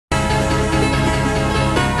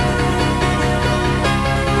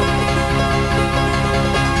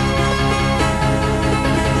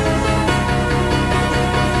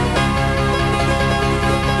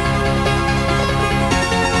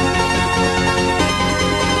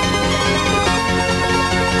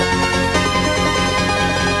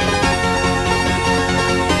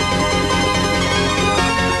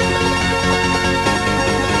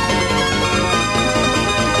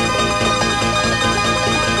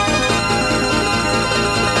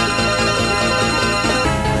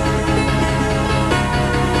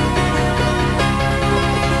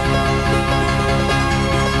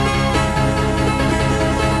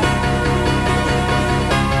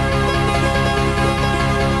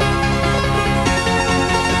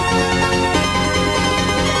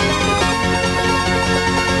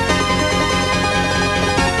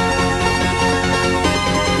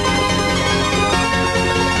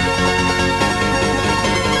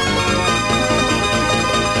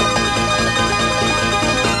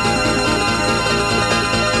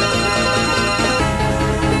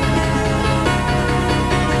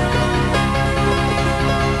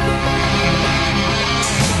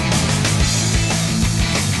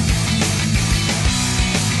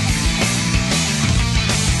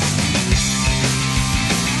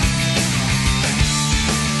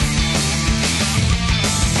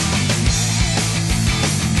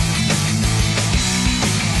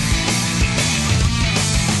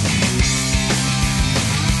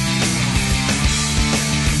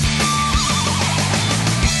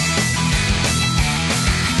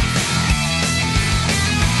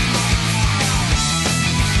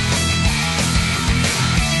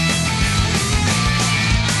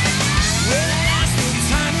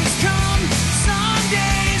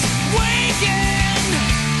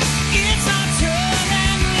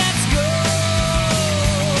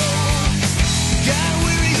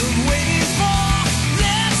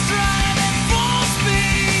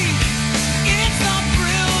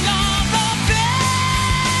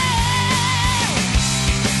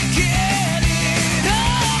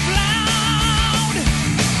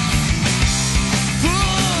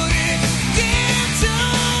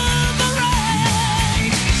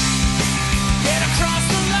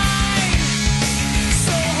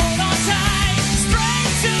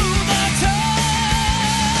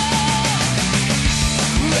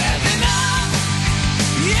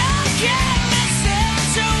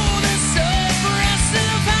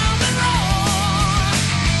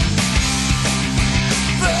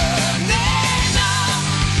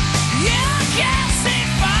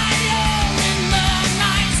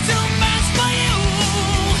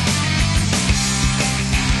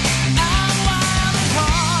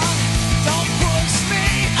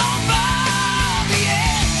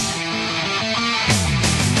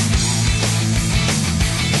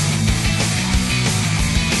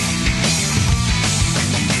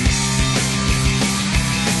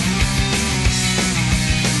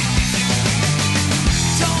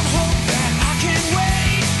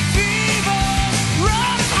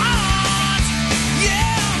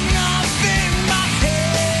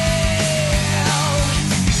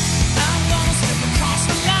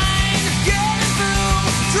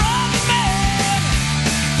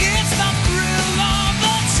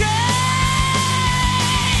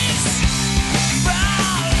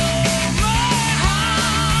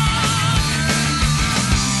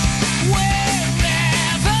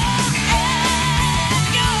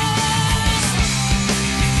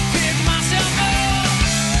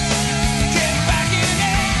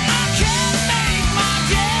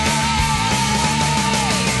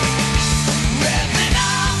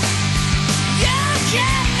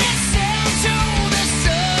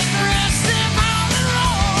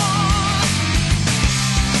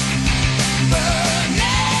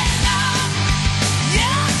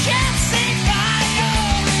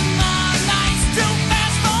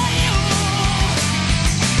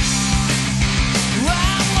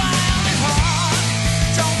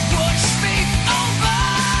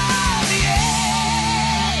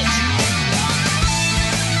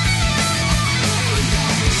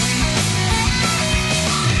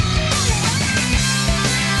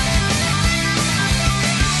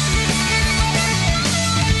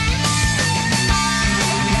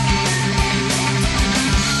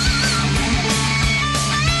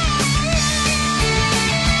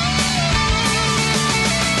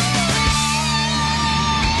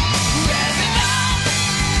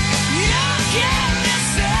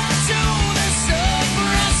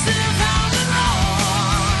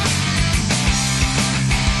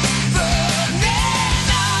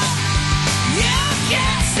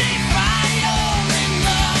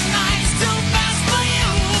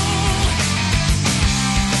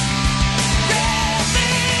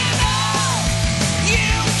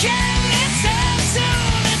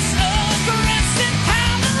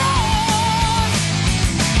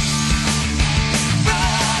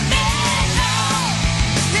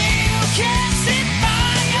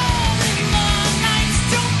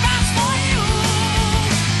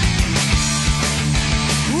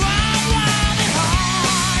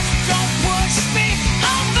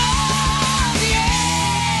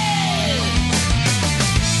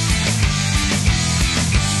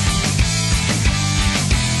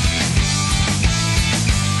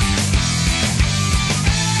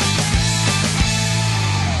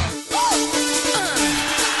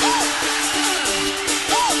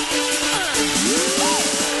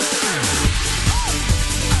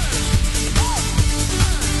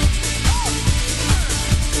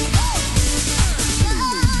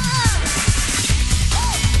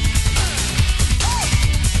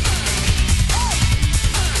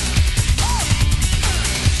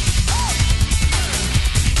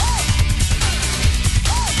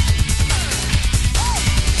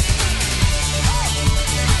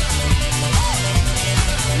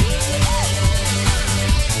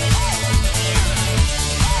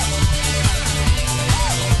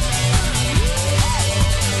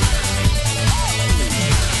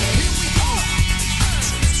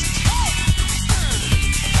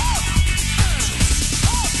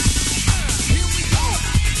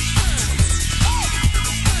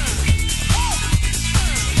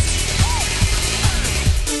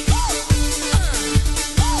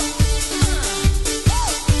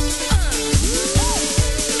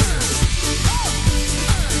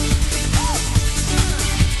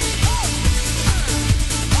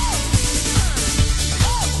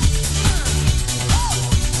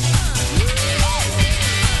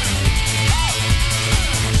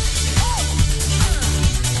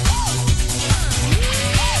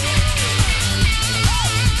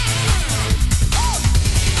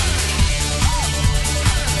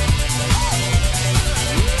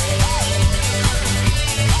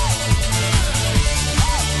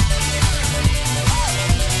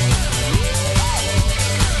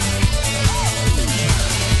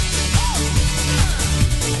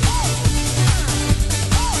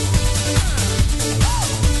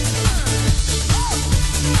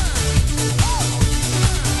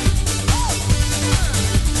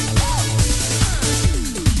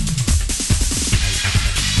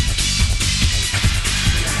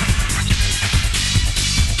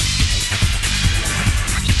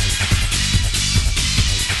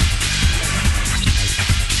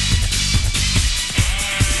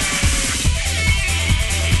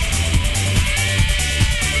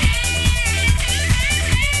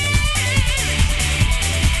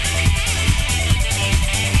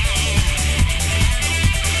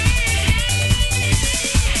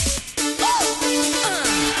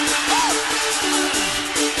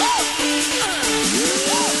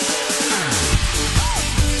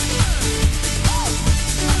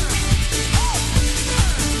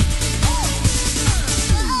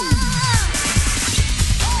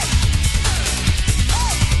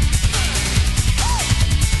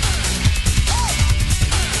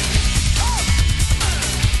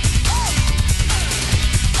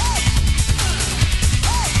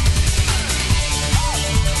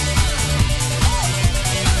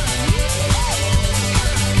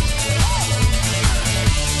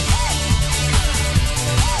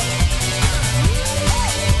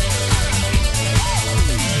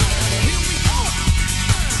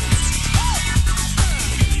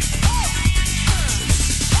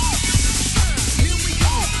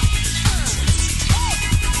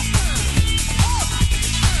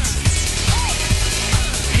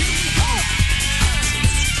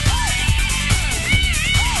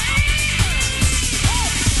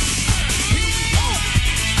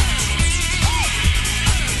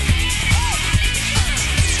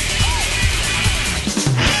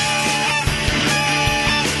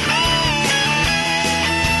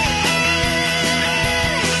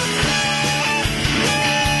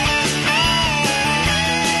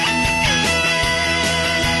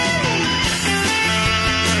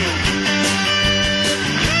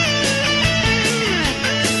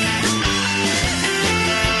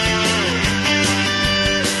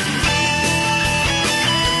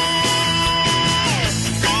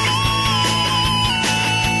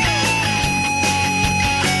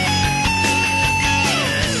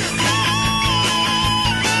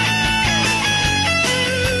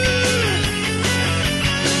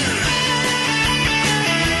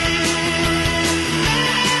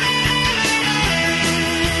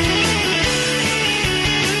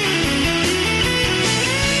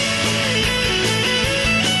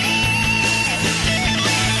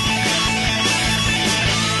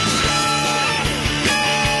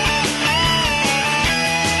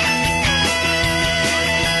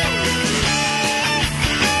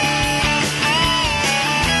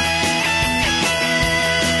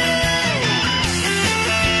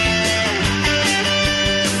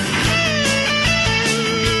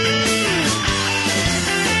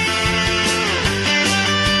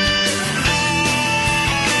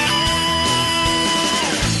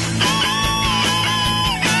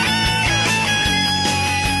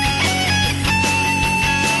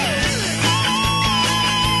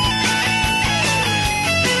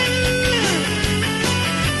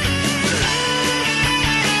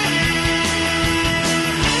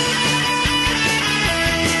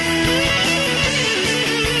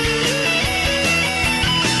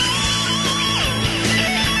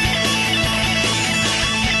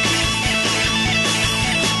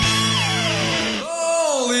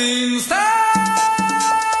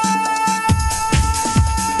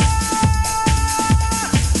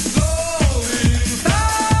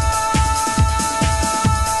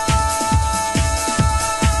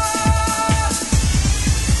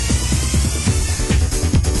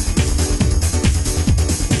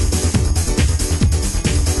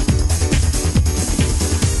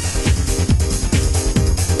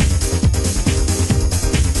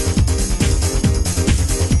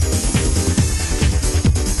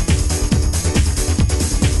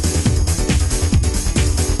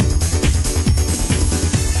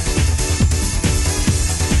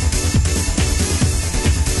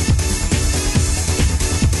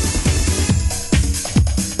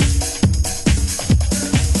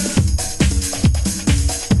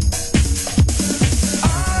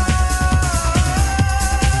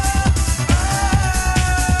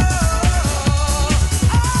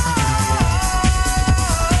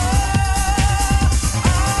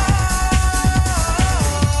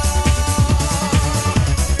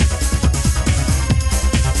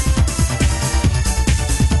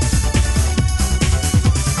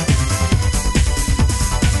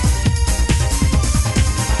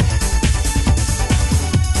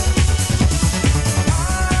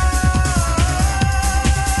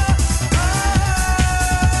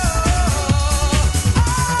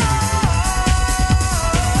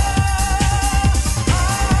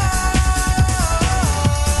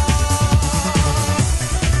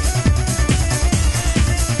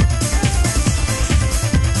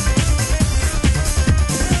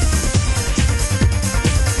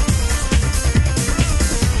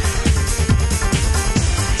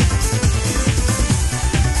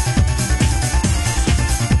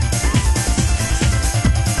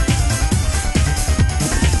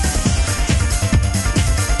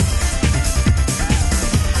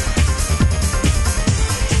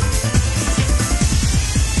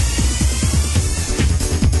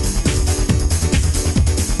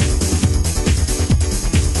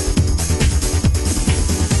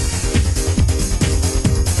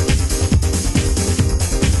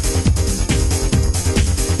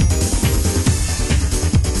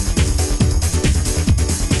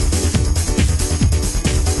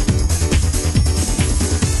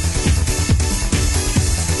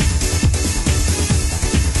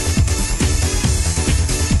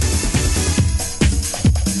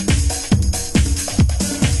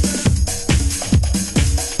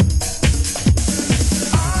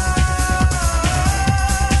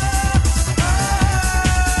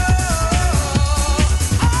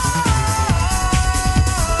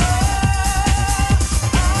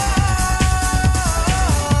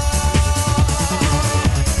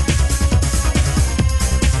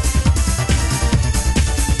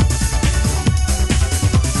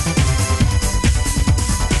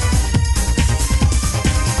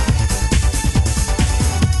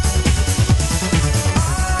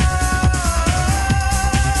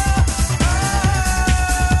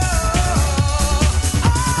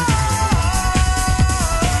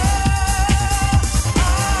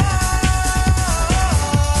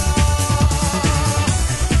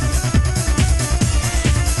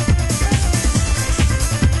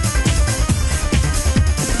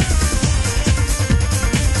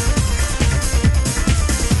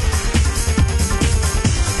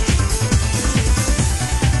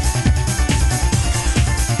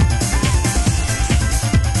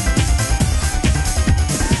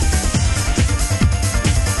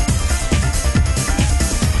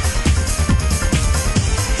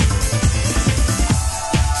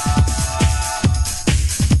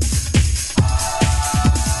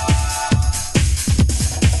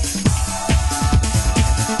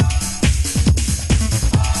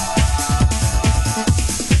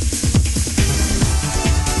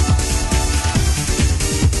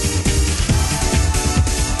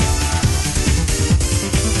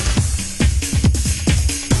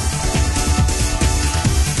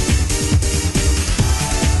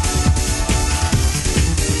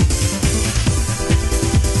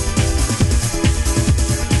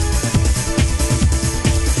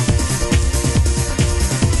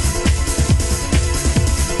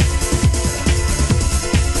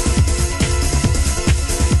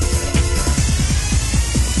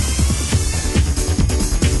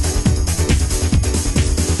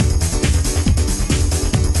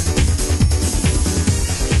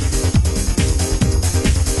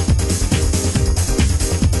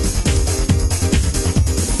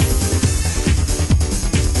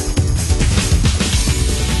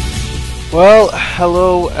Well,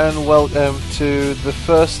 hello and welcome to the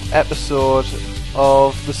first episode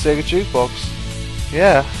of the SEGA Jukebox.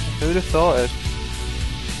 Yeah, who'd have thought it?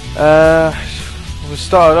 We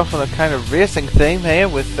started off on a kind of racing theme here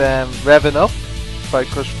with Revving Up by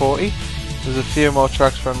Crush 40. There's a few more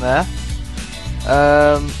tracks from there.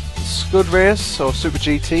 Scud Race or Super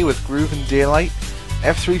GT with Groove and Daylight,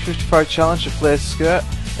 F355 Challenge of Blaze Skirt,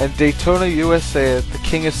 and Daytona USA, the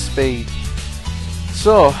King of Speed.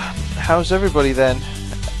 So, how's everybody then?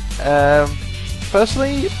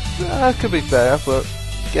 Personally, it could be better, but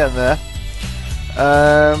getting there.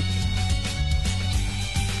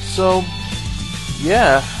 So,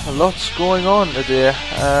 yeah, a lot's going on today.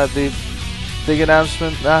 The big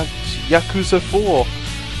announcement that Yakuza 4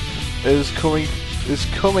 is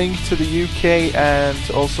coming to the UK and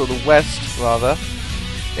also the West, rather,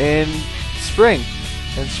 in spring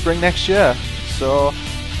next year. So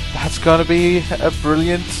that's gonna be a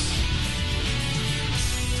brilliant.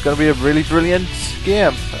 It's gonna be a really brilliant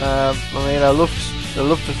game. I mean, I loved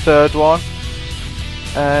the third one,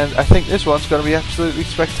 and I think this one's gonna be absolutely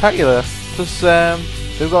spectacular. Plus,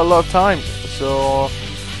 they've got a lot of time, so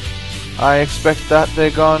I expect that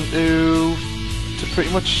they're going to pretty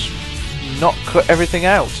much not cut everything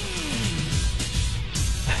out.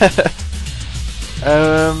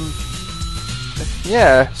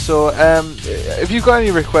 Yeah, so if you've got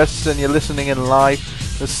any requests and you're listening in live,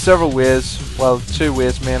 there's several ways, well, two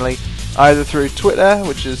ways mainly, either through Twitter,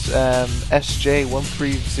 which is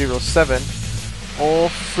SJ1307, or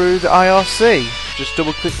through the IRC. Just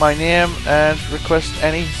double click my name and request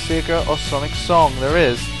any Sega or Sonic song there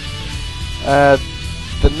is. The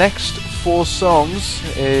next 4 songs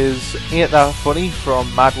is Ain't That Funny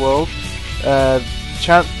from Mad World,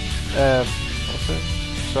 Chantler's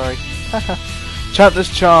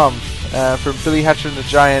Charm from Billy Hatcher and the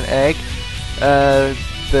Giant Egg,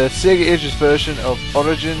 the Sega Ages version of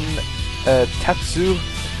Origin Tatsu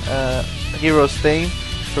Heroes theme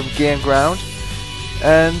from Game Ground,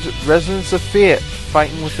 and Resonance of Fate,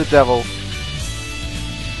 Fighting with the Devil.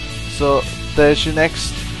 So there's your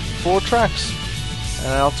next 4 tracks,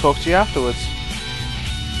 and I'll talk to you afterwards.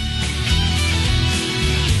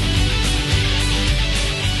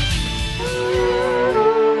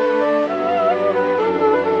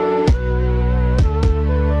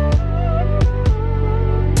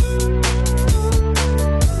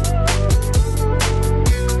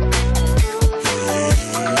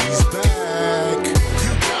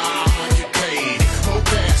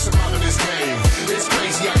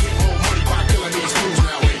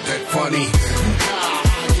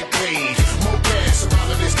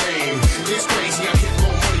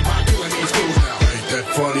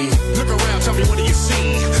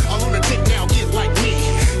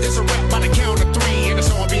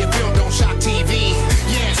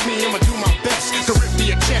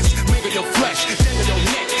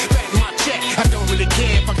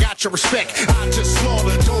 Your respect, I just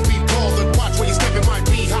slaughter. Don't be bothered. Watch where you stepping, might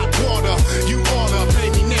be hot water. You oughta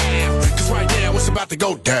pay me now, cause right now it's about to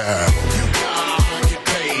go down. You gotta get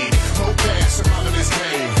paid. More pass, I'm out of this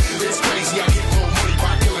game. It's crazy, I get more money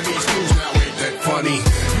by killing these fools now. Ain't that funny? You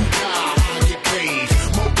gotta get paid.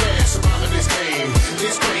 More pass, I'm out of this game.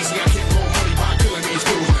 It's crazy, I get more money by killing these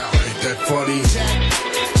fools now. Ain't that funny? Jack,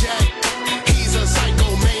 he's a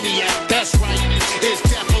psychomaniac. That's right, it's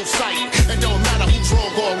death on sight. It don't matter who's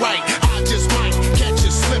wrong or right. I just might catch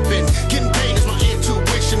you slipping. Getting paid is my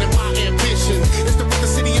intuition and my ambition. It's the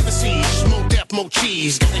city of the siege. More death, more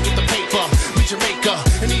cheese. Gotta get the paper, reach Jamaica.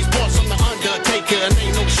 And these boys from the Undertaker. And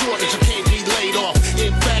ain't no shortage, I can't be laid off.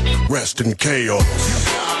 In fact, rest in chaos. You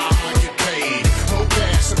gotta get paid. More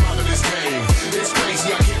pass, I'm out of this game. It's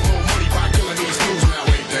crazy, I get more money by killing these fools now.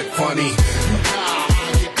 Ain't that funny? You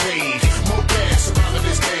gotta get paid. More pass, I'm out of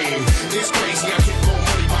this game. It's crazy, I get more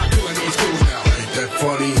money by killing these fools now. Ain't that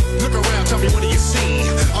funny? Look around, tell me what do you see?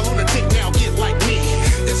 All on the tick now, get like me.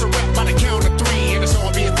 It's a rap by the count of 3, and it's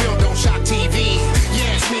all being filmed on Shot TV.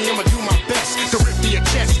 Yeah, it's me, I'ma do my best to rip to your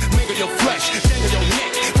chest, mangle your flesh, dangle your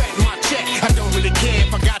neck, back my check. I don't really care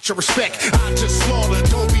if I got your respect. I just slaughter,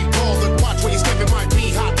 don't be bothered. Watch where you stepping, might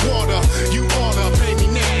be hot water. You oughta pay me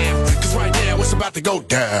now, cause right now it's about to go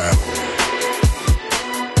down.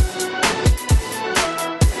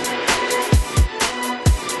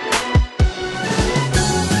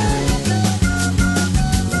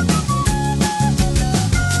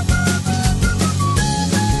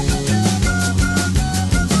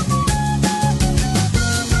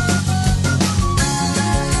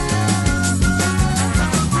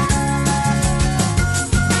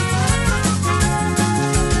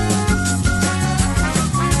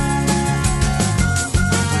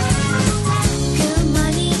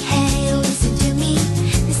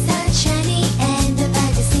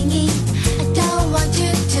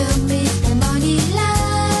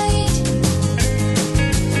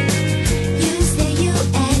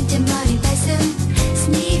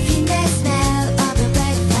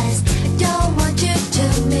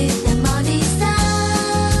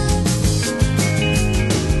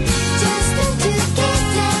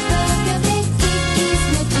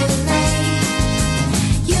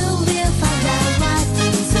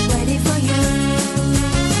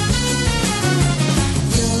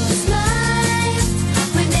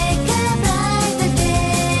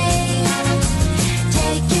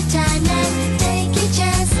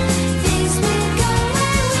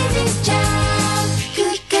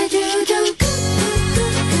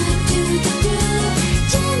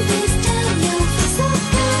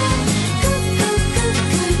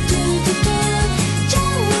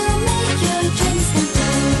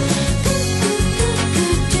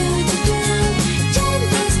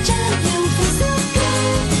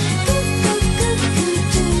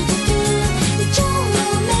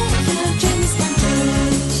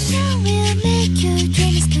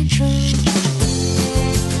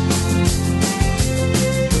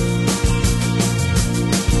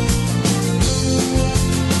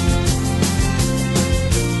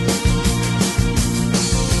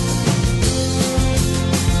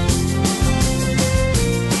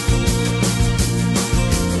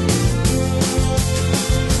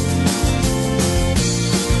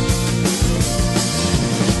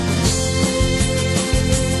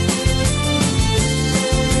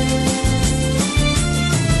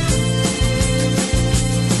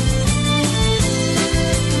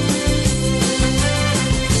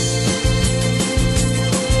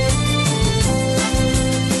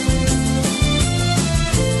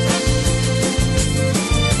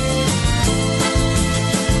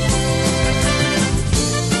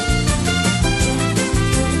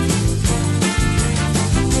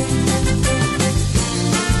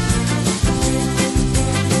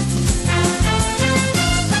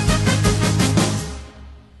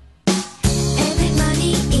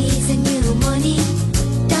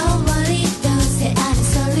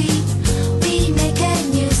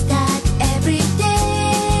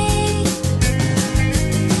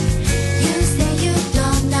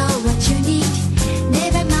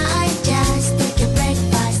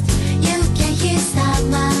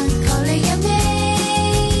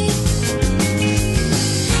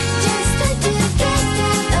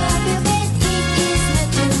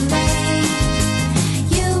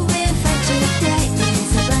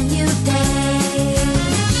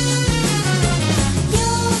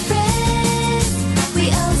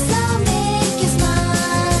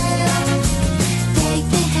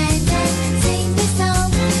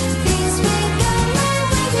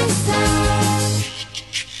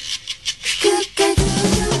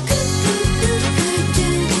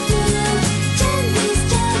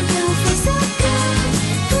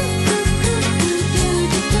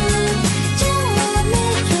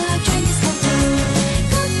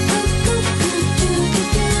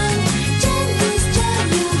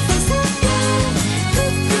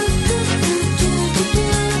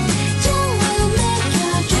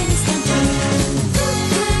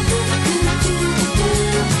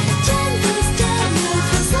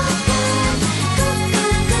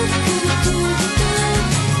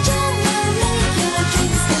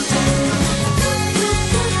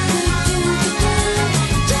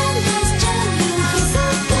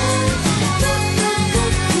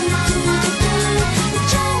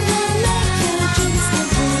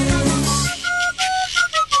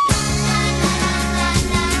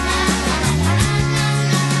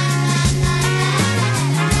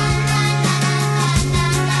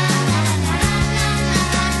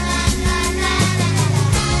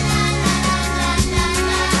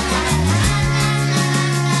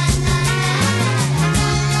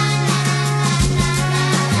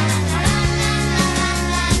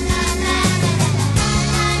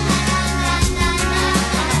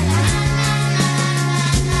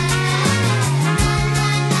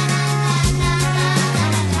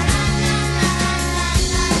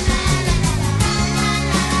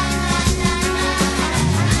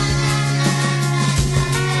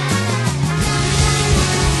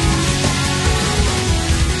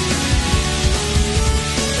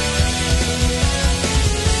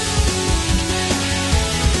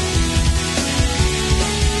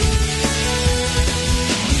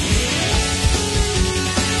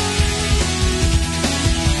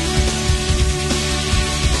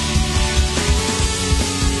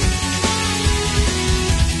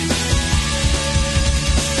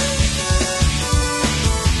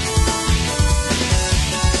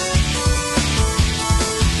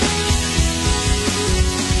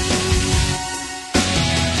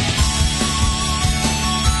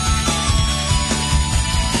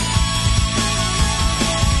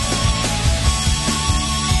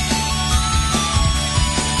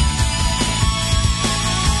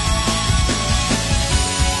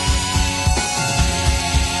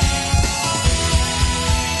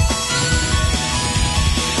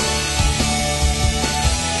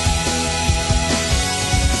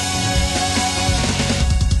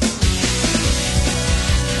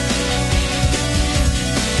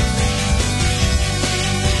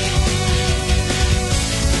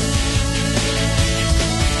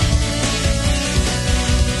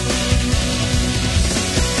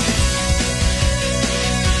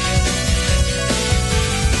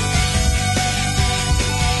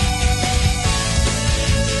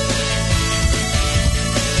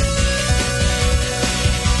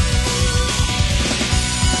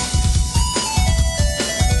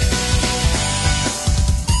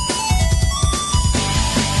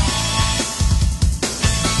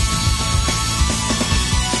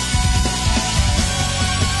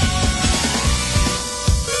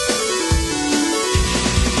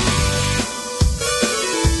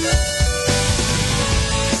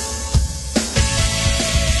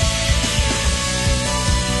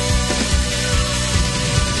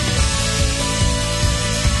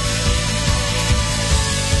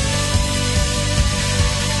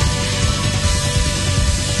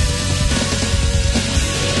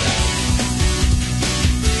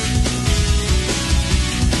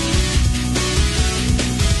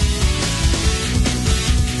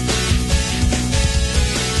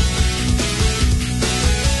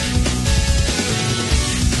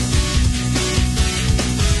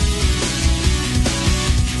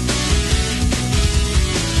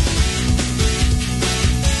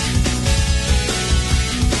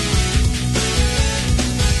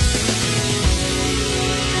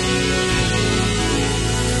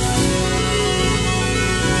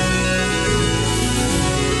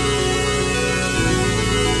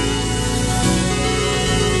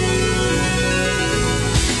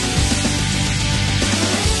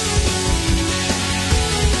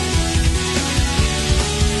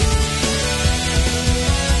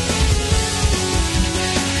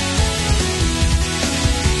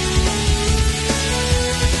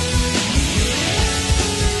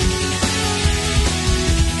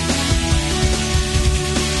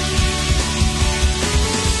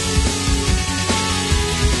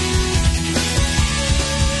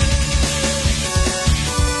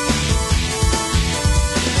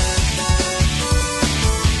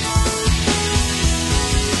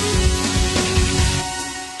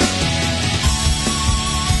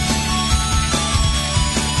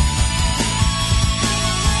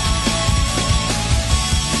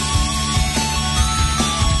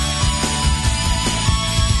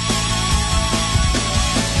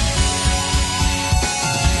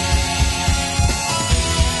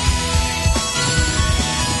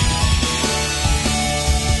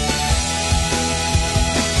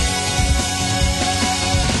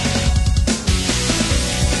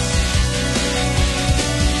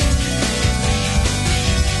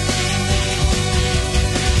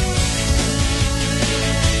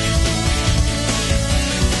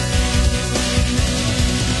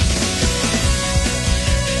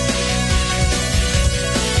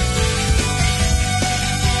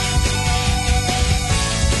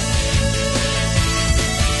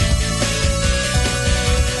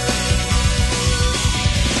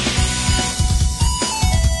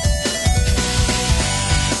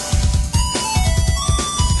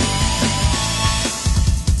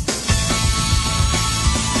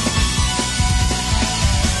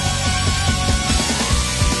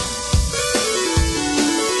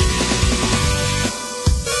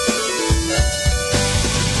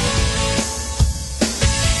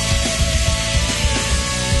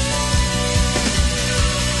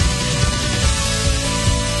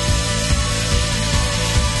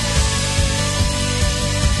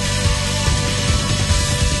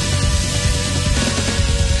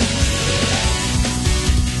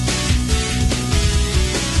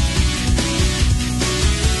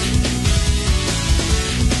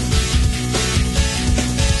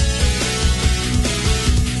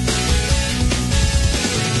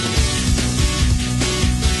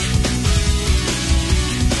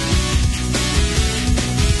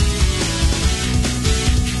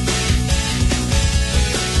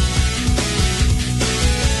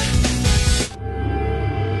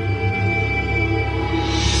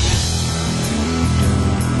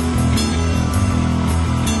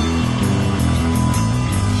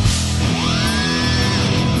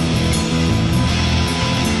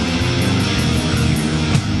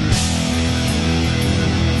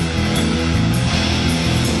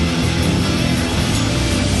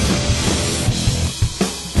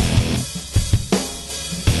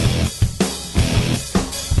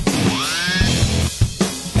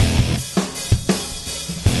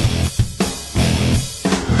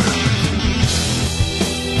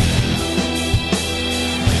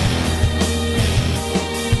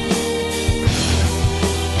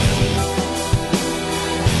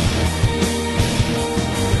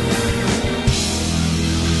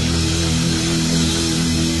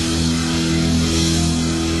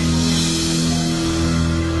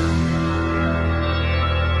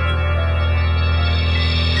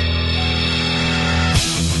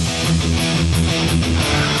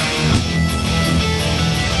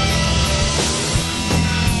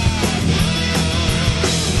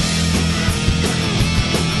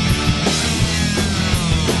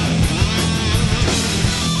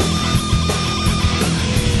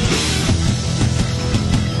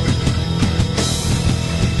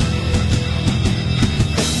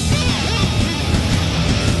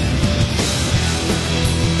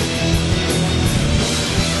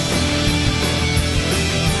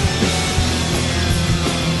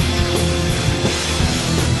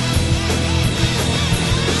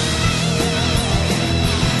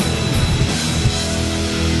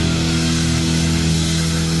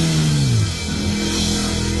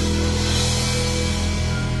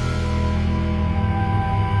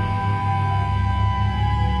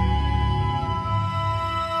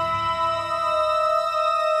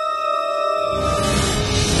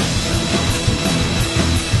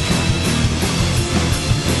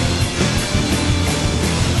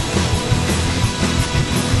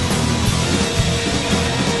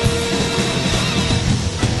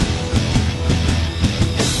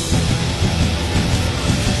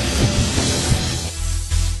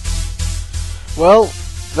 Well,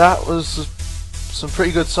 that was some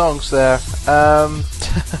pretty good songs there.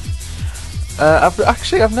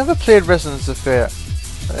 I've never played Resonance of Fear.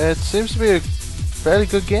 It seems to be a fairly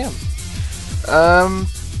good game.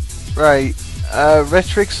 Right.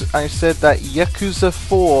 Retrix, I said that Yakuza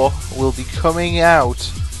 4 will be coming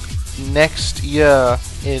out next year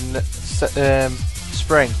in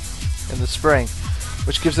spring. In the spring,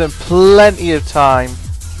 which gives them plenty of time.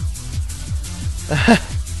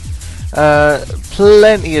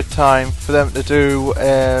 Plenty of time for them to do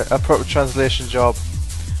a proper translation job.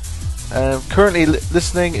 Currently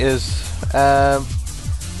listening is the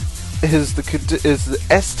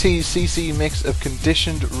STCC mix of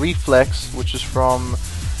Conditioned Reflex, which is from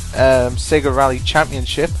Sega Rally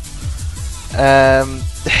Championship,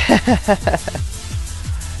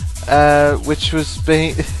 which was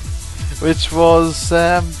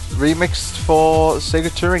remixed for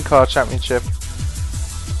Sega Touring Car Championship.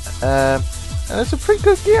 And it's a pretty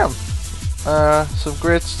good game. Some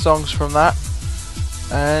great songs from that,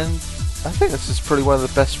 and I think this is probably one of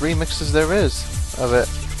the best remixes there is of it,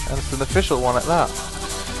 and it's an official one at that.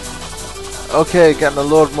 Okay, getting a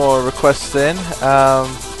load more requests in,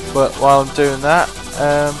 but while I'm doing that,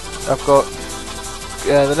 I've got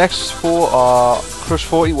the next 4 are Crush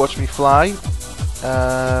 40, Watch Me Fly,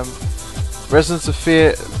 Resonance of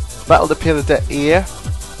Fear, Battle to Pay the Debt Ear,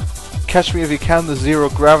 Catch Me If You Can, the Zero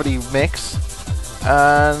Gravity mix,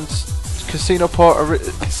 and Casino Park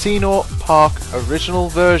original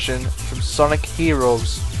version from Sonic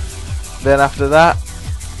Heroes. Then after that,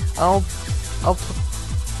 I'll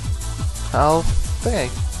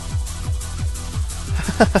think.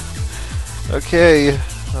 Okay,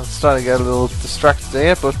 I'm starting to get a little distracted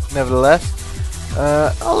here, but nevertheless,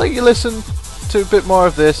 I'll let you listen to a bit more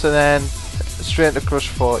of this and then straight into Crush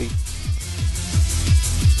 40.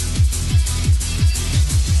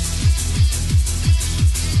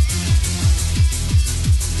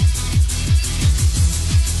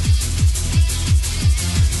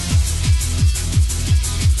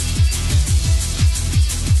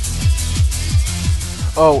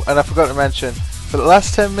 Oh, and I forgot to mention, for the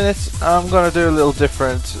last 10 minutes, I'm going to do a little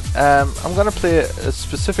different. I'm going to play a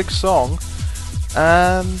specific song,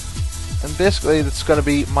 and basically it's going to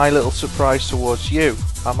be my little surprise towards you.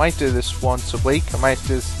 I might do this once a week, I might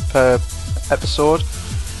do this per episode,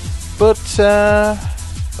 but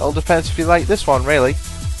it all depends if you like this one, really.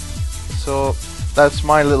 So that's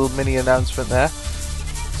my little mini announcement there.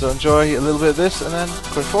 So enjoy a little bit of this, and then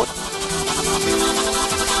go forward.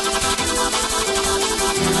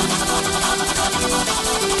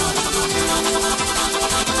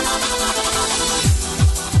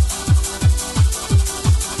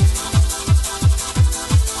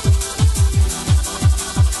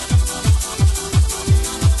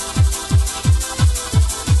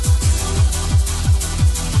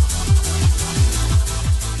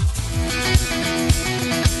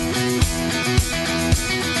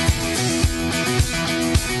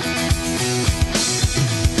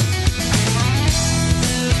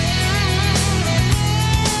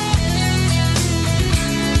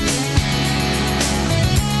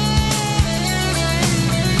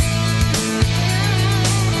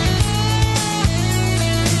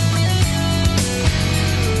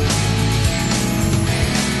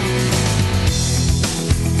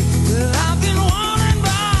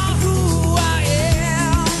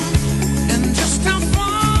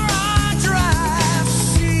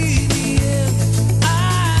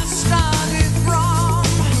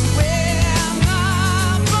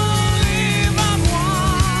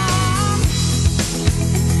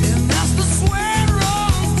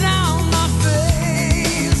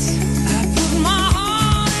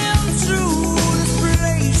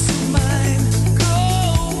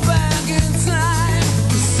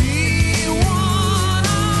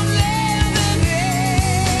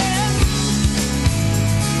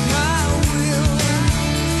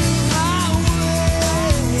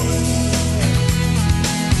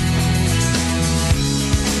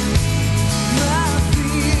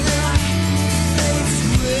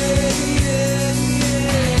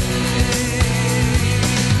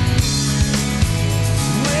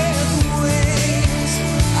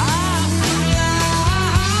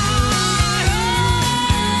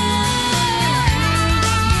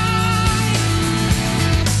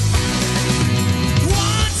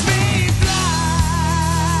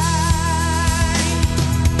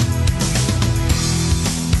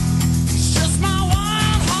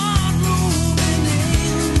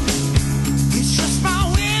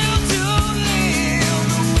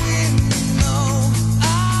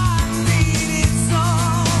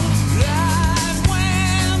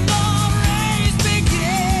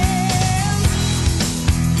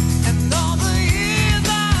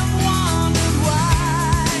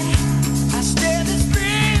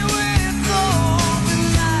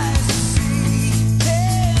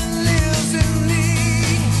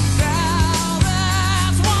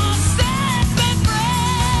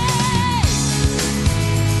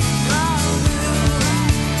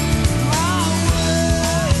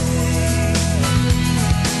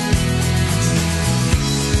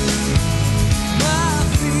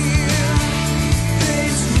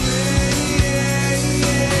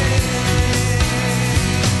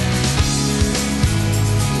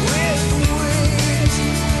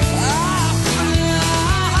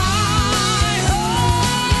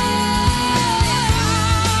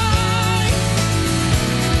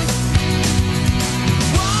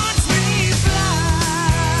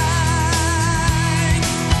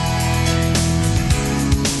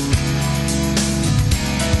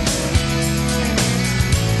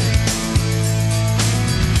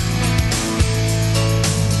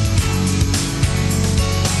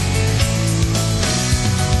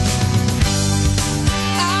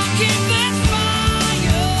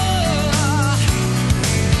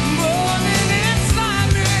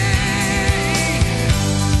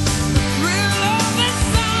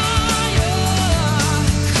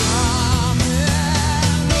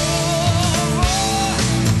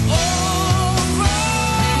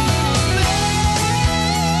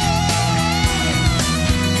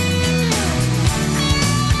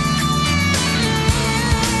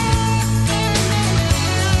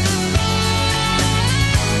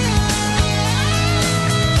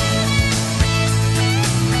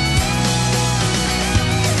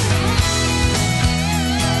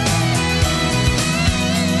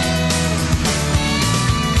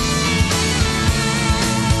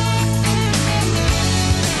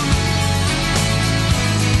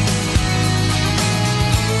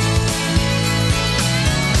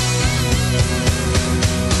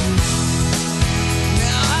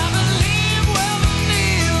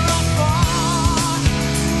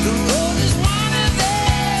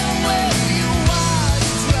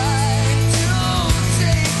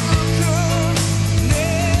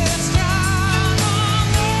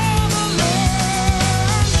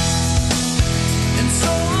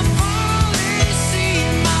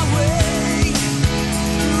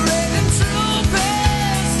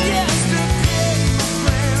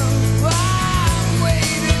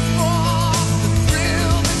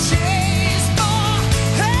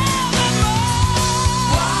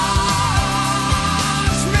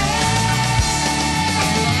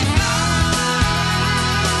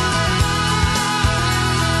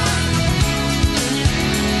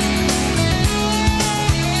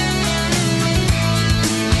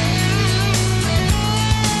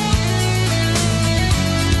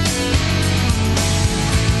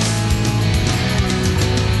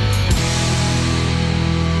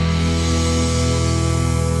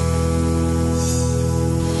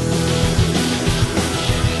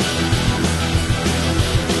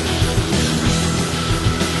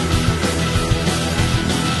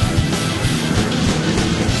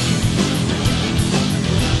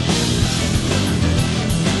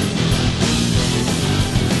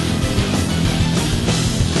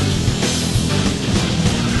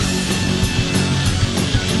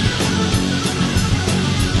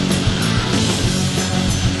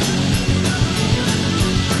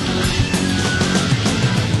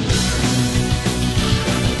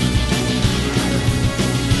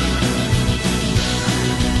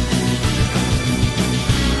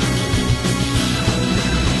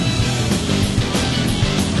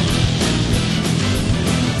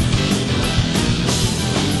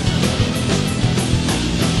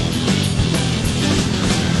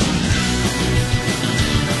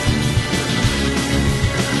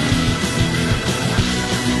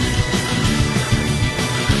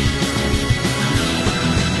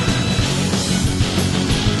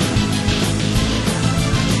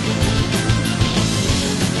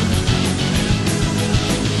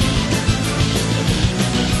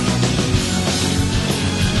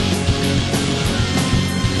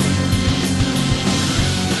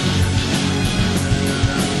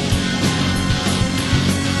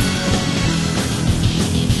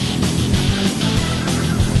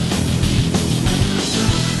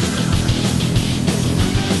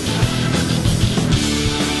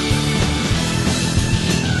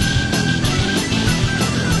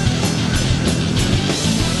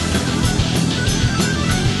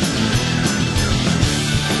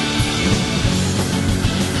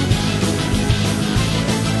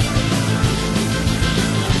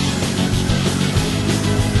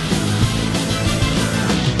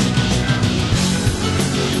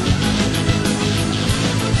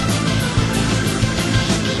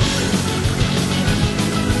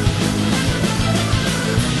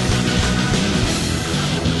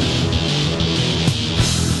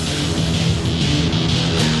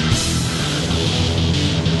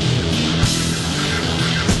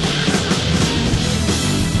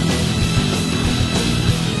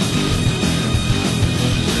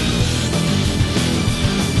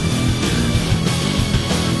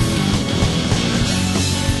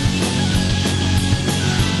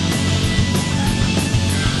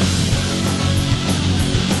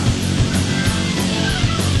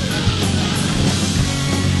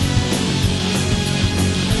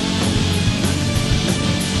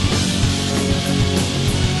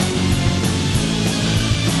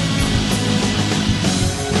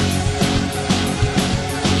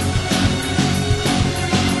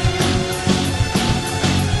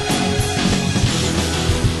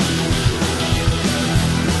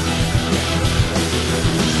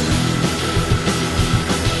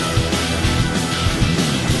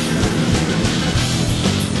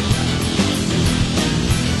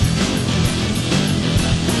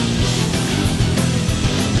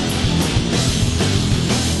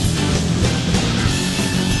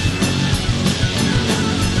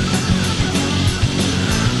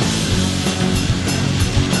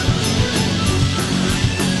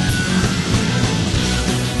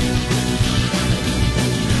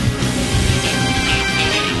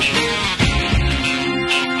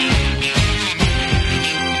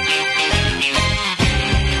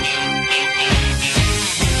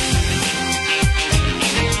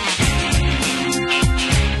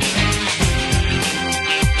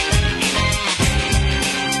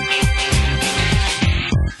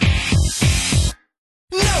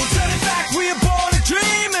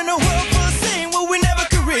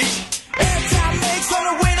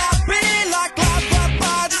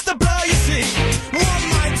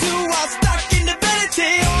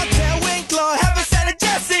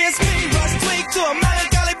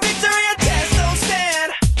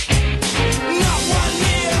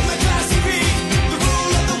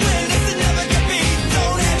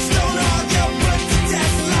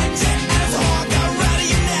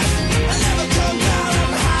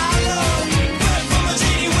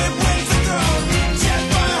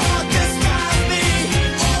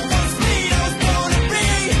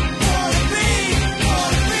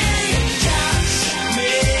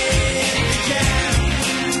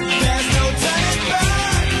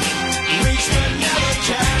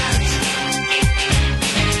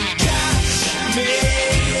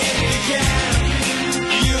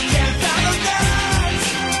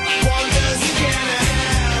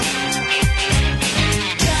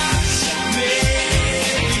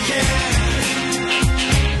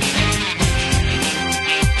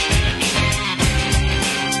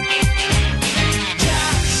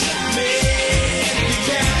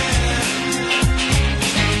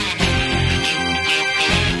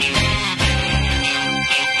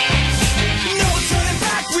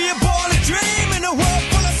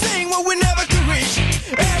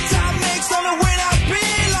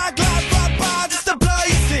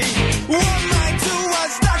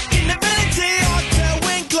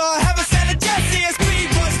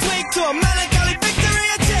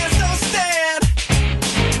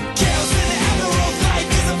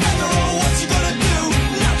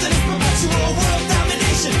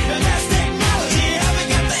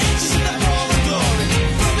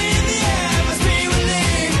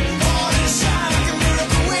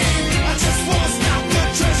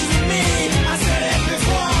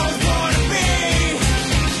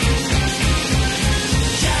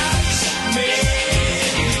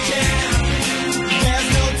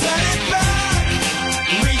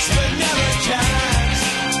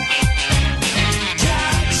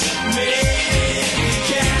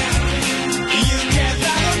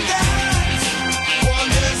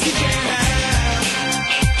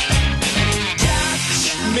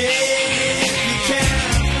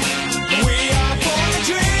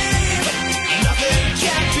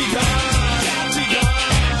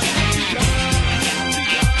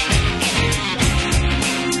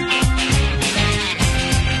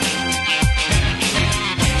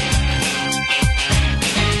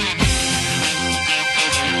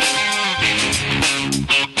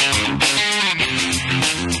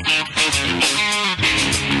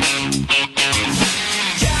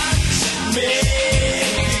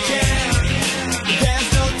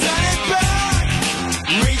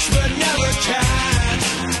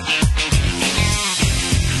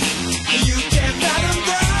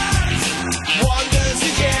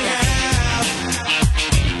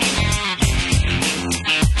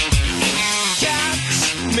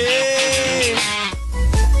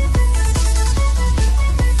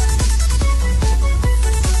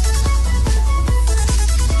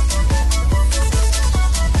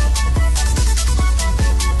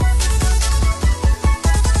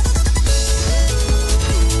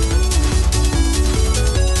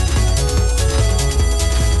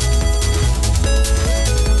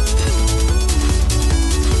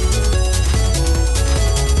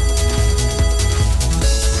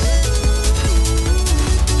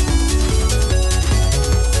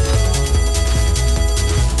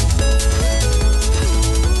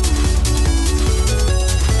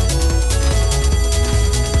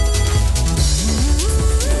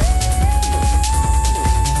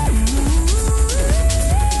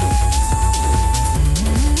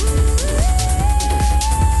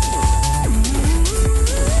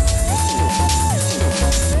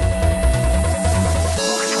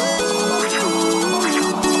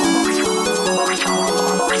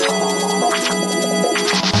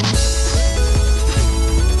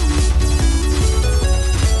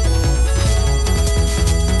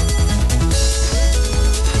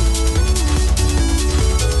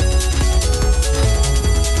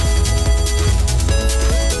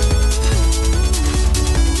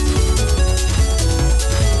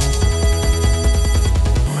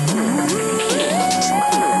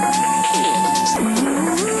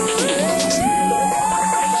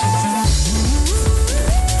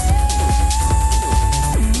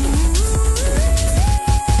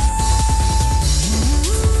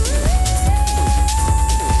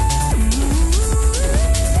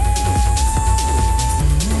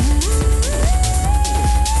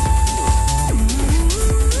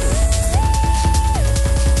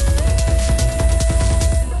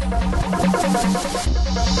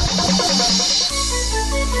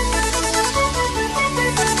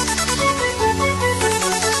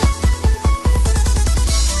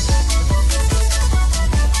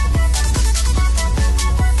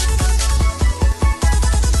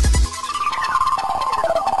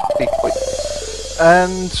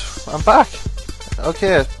 And I'm back.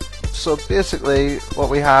 Okay, so basically what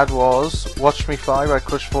we had was Watch Me Fly by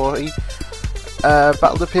Crush 40,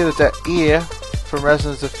 Battle to Pay the Debt A from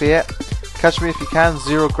Resonance of Fate, Catch Me If You Can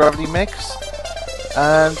Zero Gravity Mix,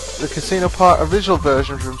 and the Casino Part original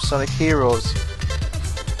version from Sonic Heroes.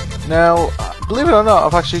 Now, believe it or not,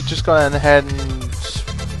 I've actually just gone ahead and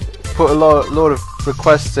put a load of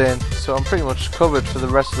requests in, so I'm pretty much covered for the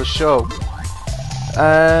rest of the show.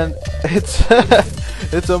 And it's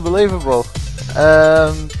it's unbelievable.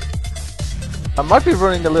 I might be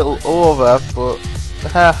running a little over, but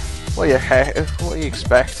what do you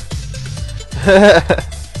expect?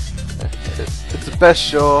 It's the best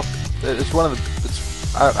show. It's one of the.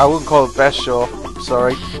 I wouldn't call it best show.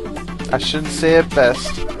 Sorry, I shouldn't say it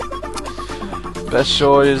best. Best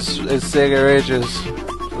show is Sega Ages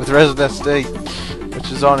with Resident SD,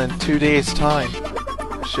 which is on in 2 days' time.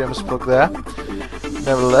 Shameless plug there.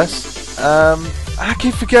 Nevertheless, I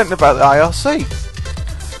keep forgetting about the IRC.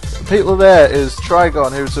 The people there is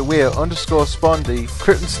Trigon, who's aware, _ Spondy,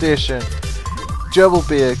 Krypton Station, Gerbil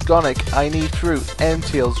Beer, Gonic, I Need Fruit,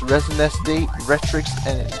 M-Tails, Resin SD, Retrix,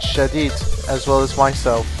 and Shadid, as well as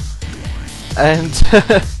myself. And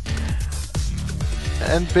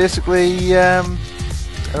and basically, and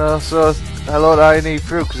also hello to I Need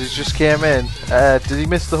Fruit, because he just came in. Did he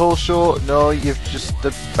miss the whole show? No, you've just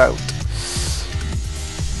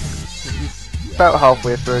about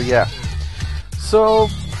halfway through, yeah. So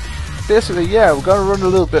basically, yeah, we're gonna run a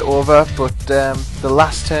little bit over, but the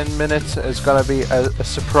last 10 minutes is gonna be a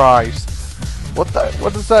surprise. What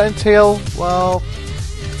does that entail? Well,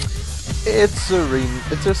 it's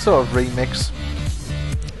a sort of remix,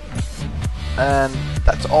 and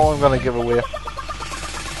that's all I'm gonna give away.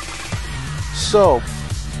 So,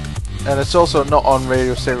 and it's also not on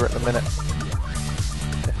Radio Sega at the minute.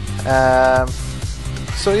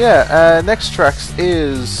 So yeah, next tracks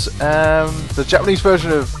is the Japanese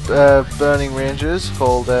version of Burning Rangers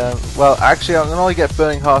called, well, actually I can only get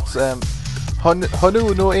Burning Hearts,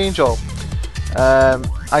 Honu no Angel.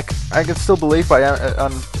 I Can Still Believe by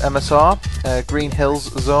on MSR, Green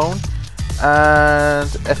Hills Zone, and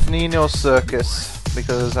Ethnino Circus,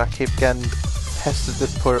 because I keep getting pestered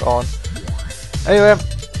to put it on. Anyway,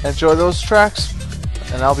 enjoy those tracks,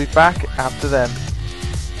 and I'll be back after them.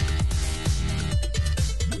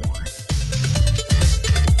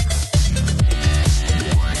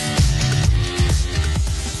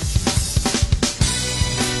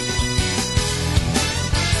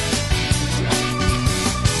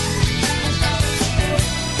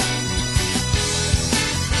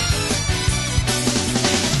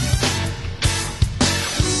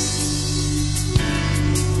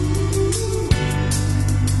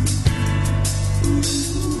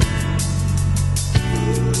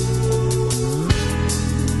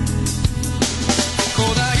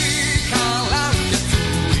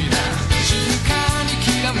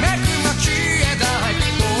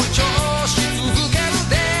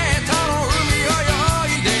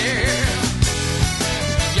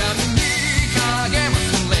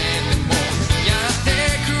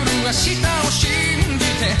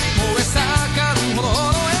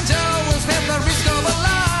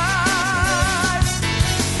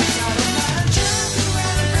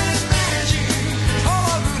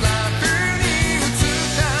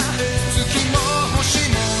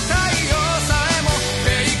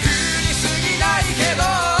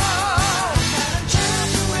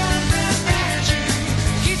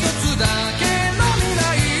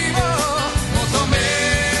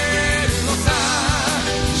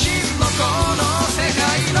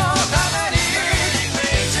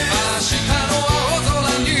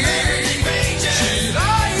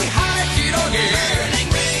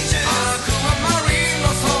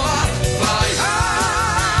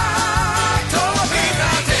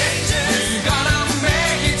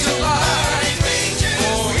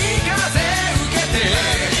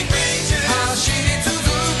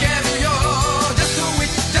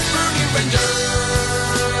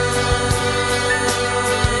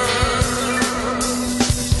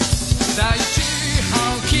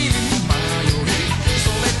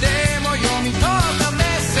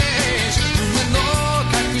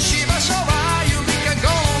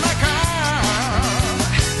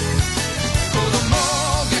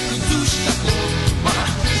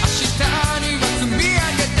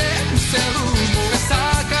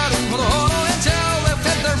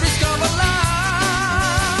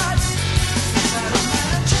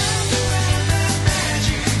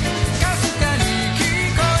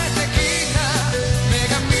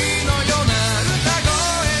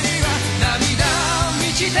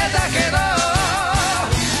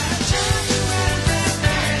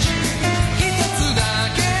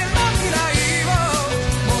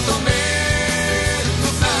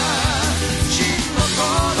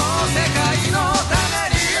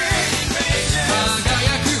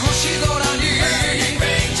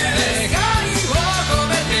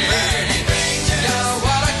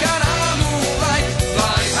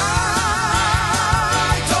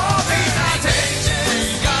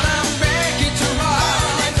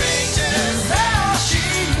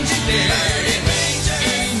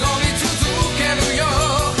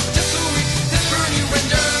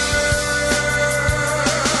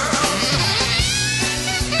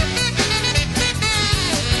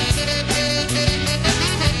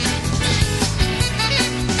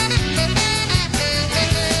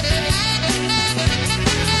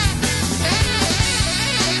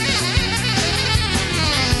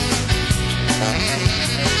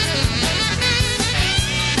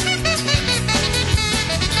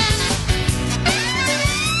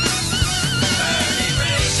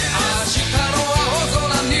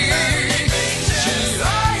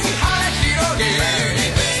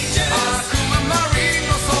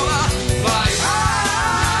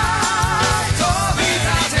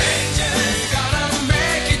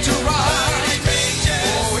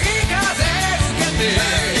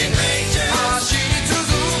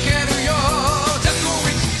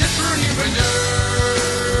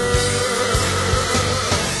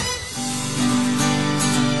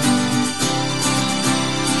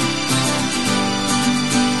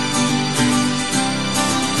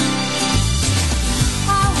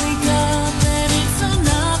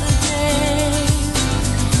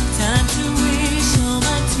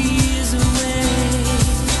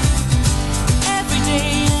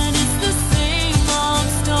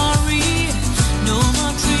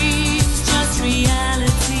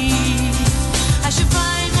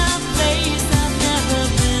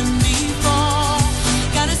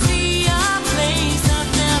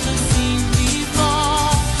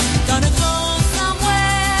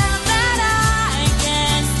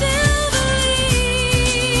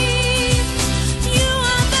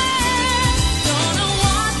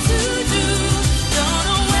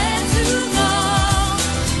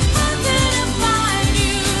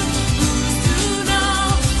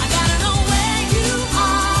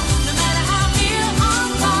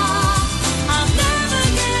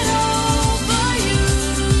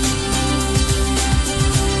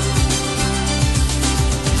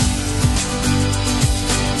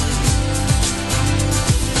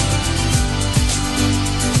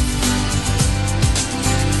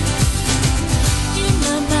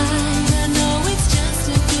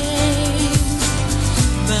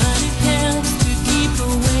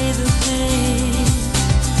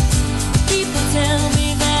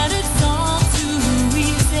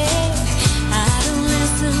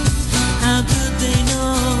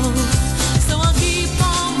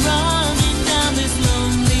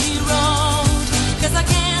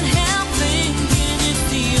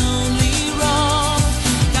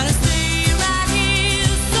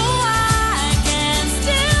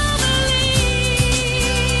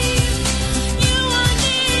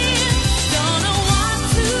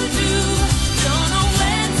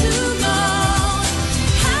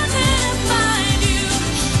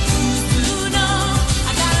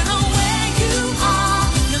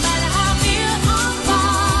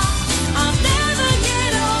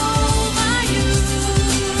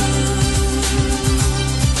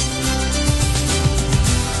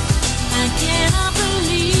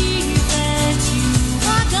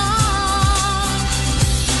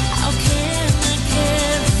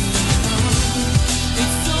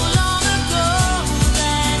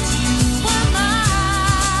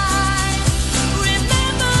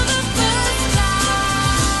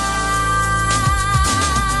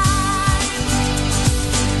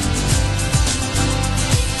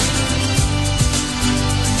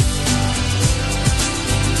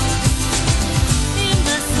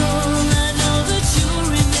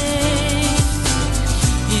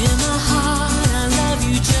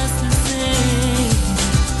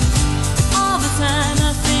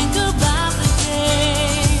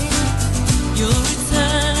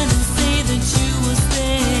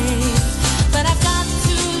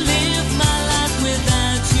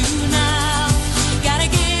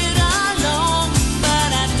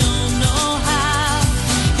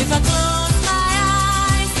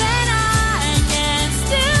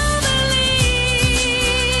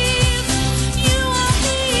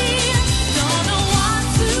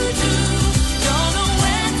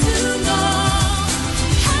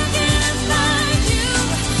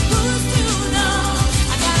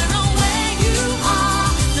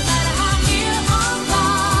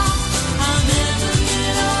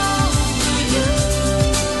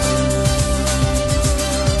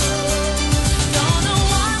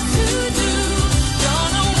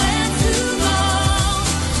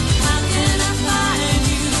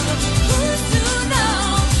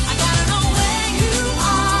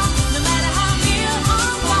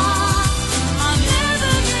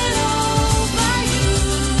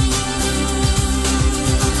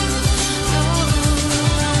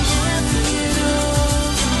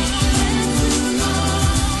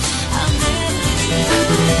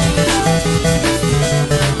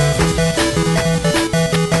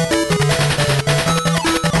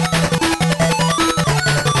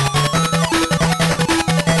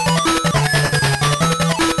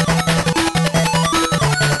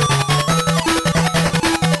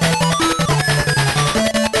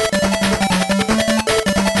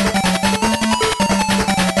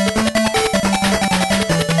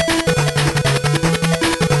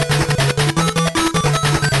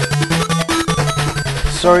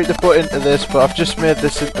 sorry to put into this, but I've just made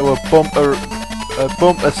this into a bumper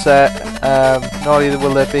set. Not only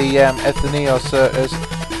will there be Ethany or Circus,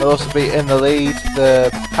 there'll also be In the Lead,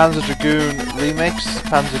 the Panzer Dragoon remix,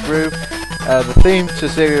 Panzer Groove, the theme to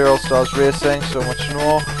SEGA All Stars Racing, so much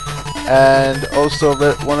more, and also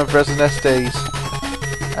one of Resin SD's.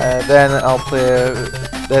 Then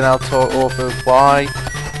I'll talk over why,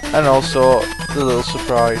 and also the little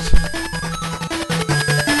surprise.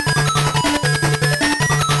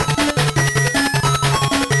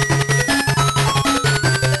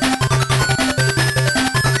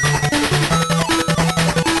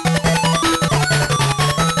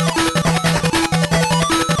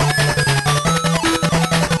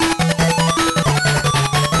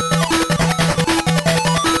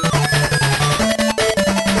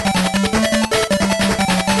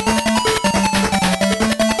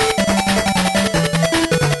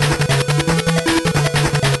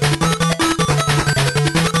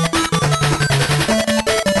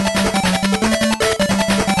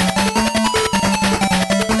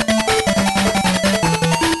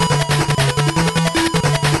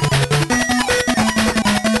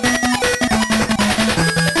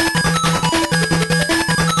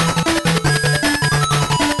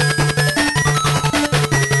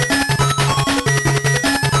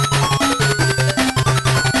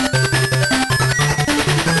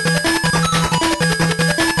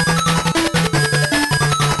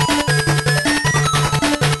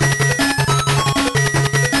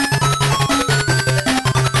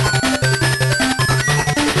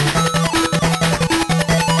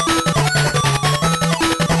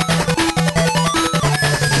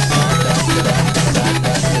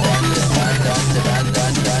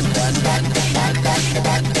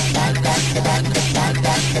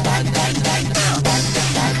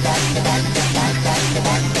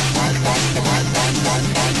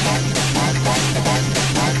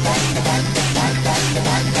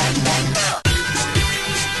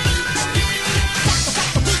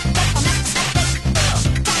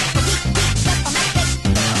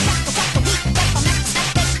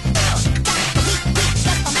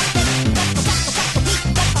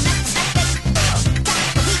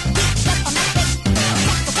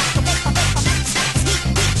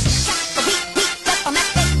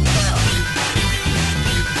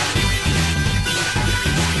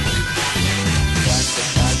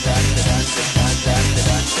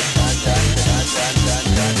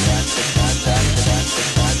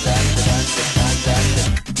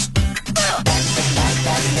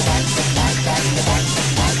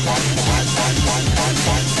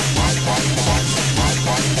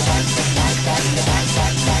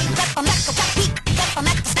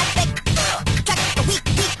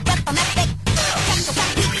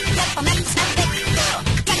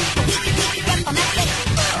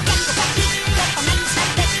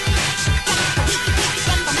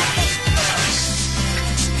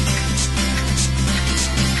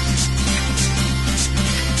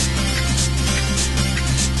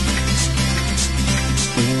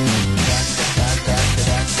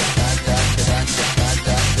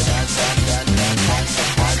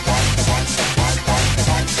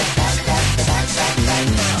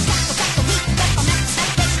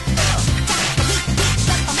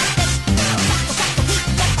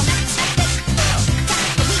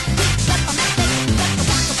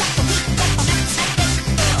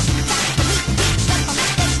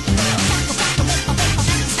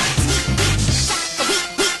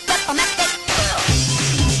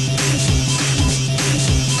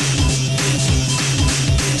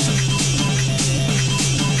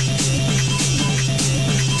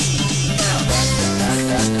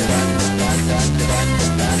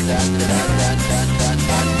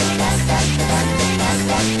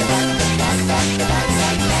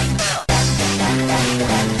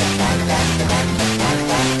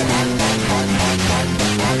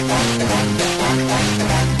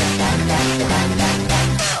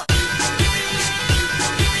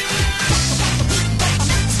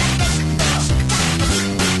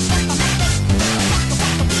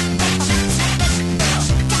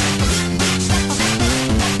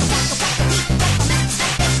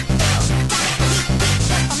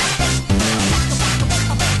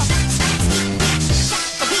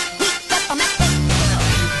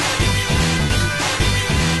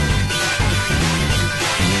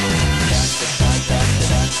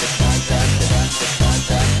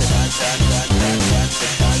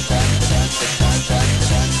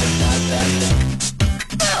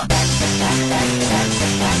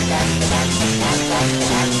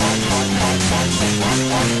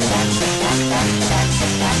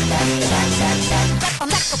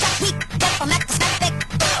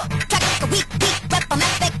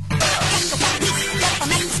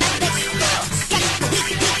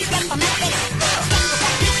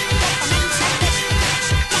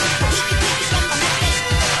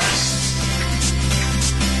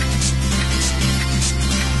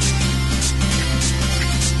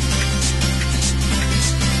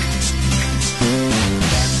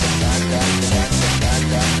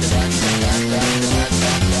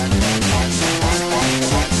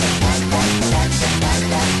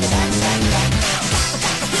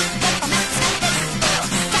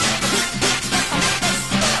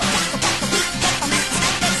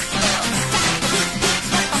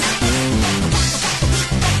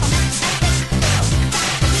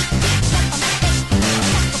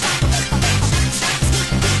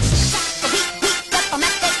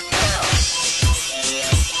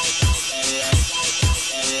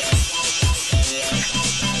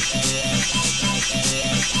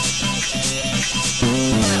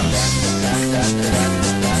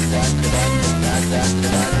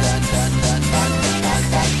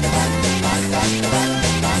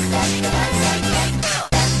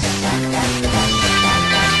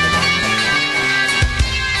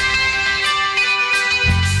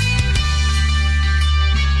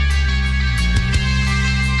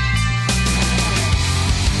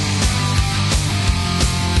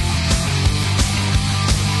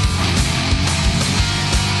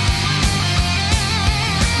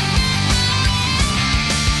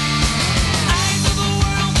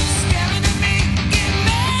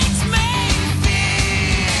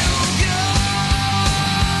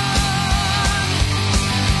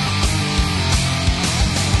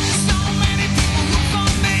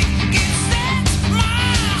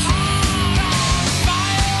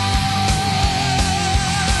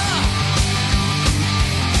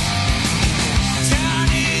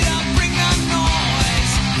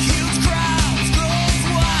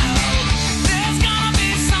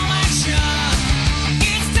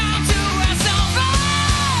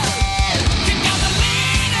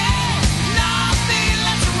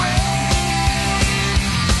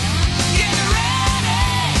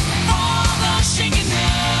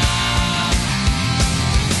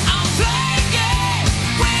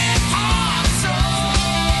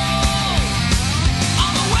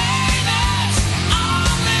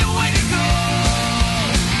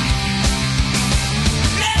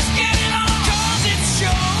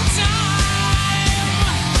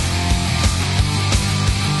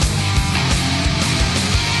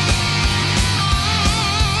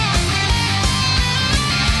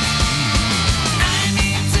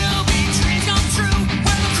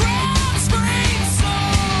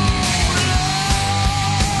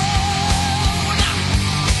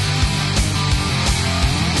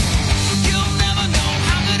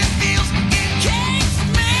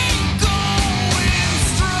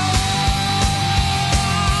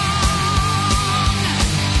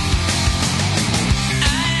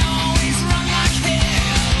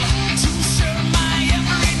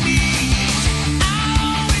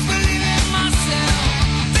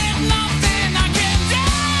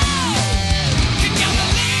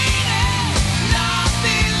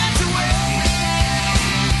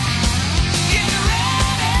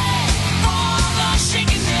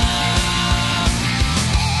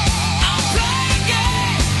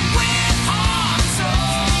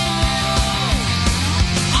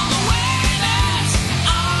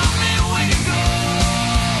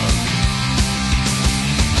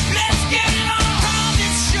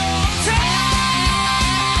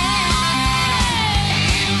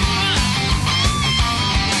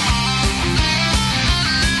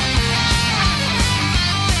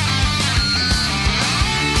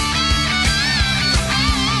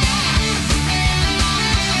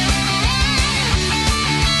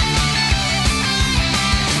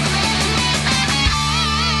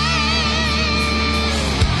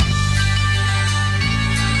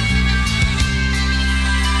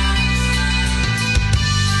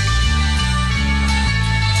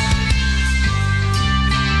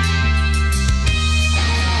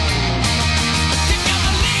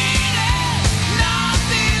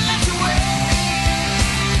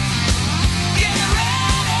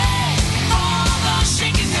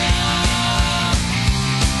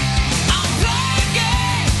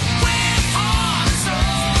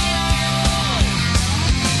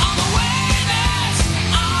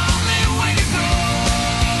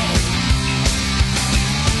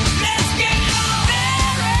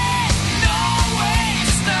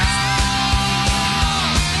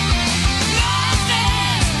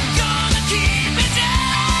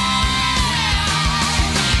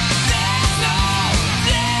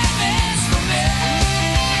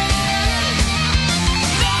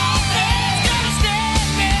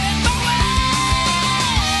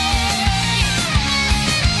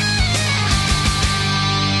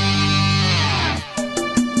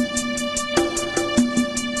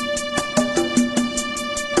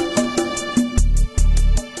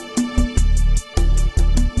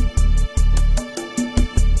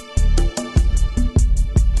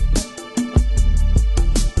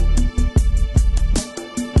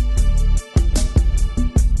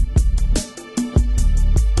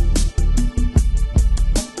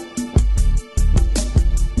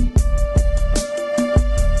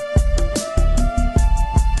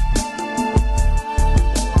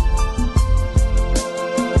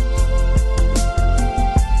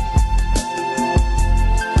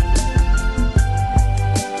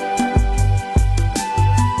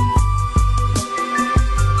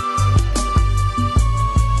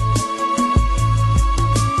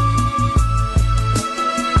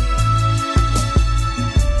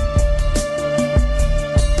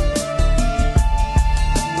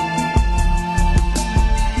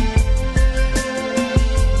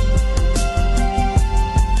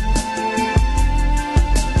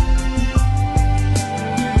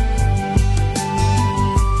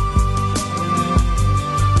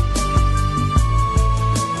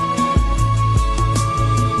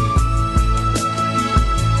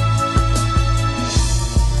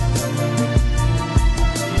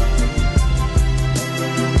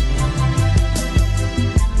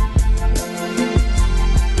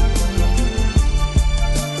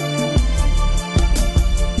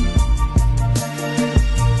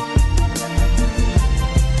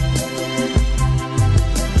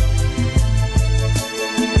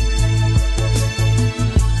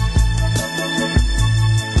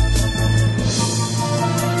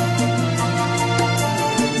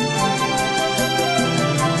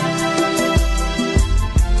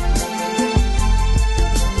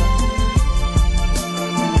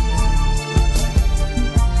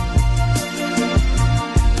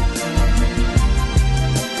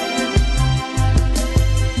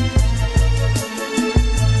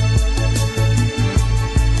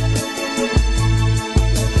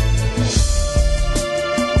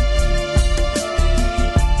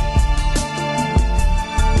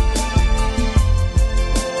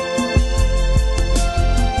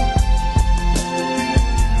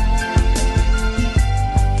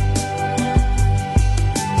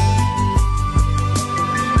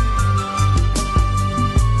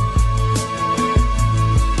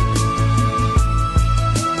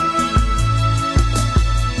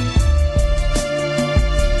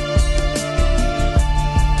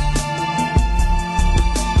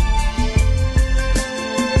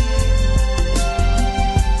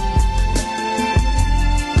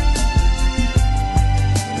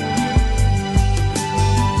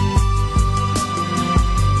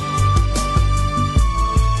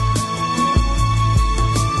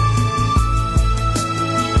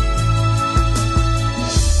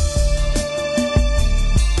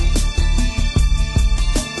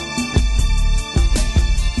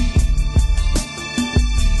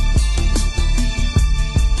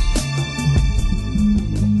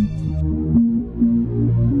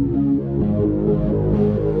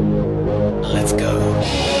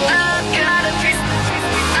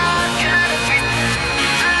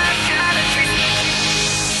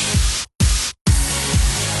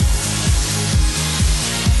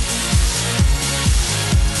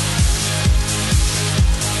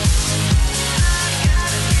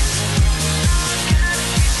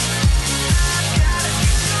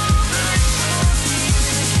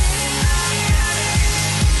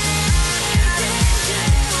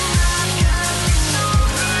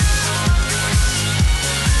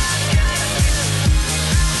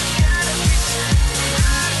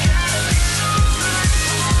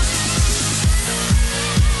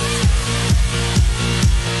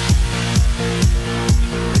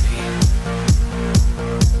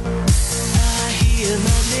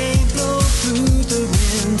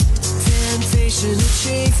 passion to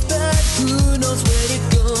chase, but who knows where it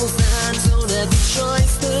goes? I don't have a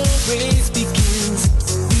choice, the race begins.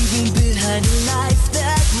 Leaving behind a life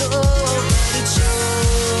that nobody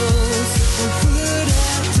chose. One foot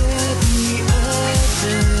after the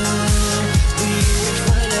other, we will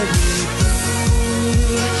find our way through.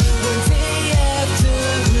 One day after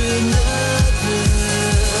another,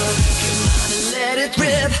 come on and let it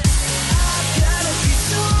rip. I've gotta be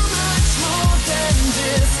so much more than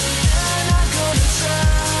this, and I'm gonna try.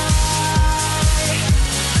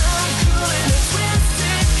 I'm cool in a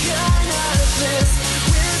twisted kind of bliss.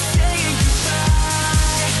 We're saying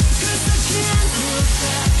goodbye, 'cause I can't look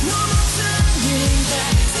back, no more turning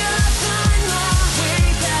back, till I find my way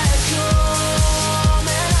back home.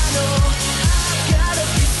 And I know I've gotta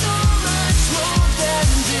be so much more than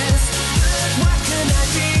this, but what can I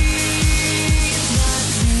be? It's not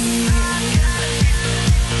me.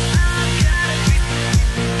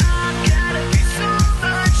 I've gotta be so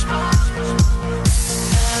much more.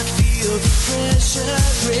 I feel the pressure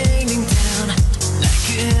raining down like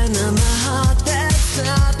in my heart that's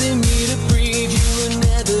stopping me to breathe. You were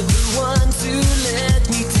never the one to let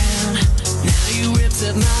me down. Now you ripped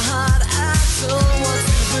up my heart, I don't want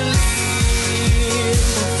to believe.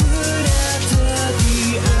 One foot after the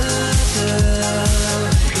other,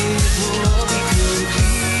 it won't all become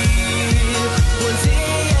clear. One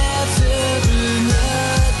day after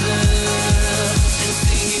another, and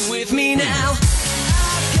sing it with me now.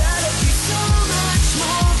 I've gotta be so much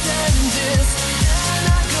more than this, and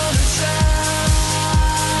I'm gonna try.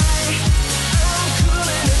 I'm cool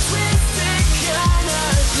in a twisted kind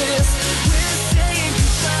of bliss. We're saying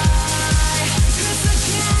goodbye, 'cause I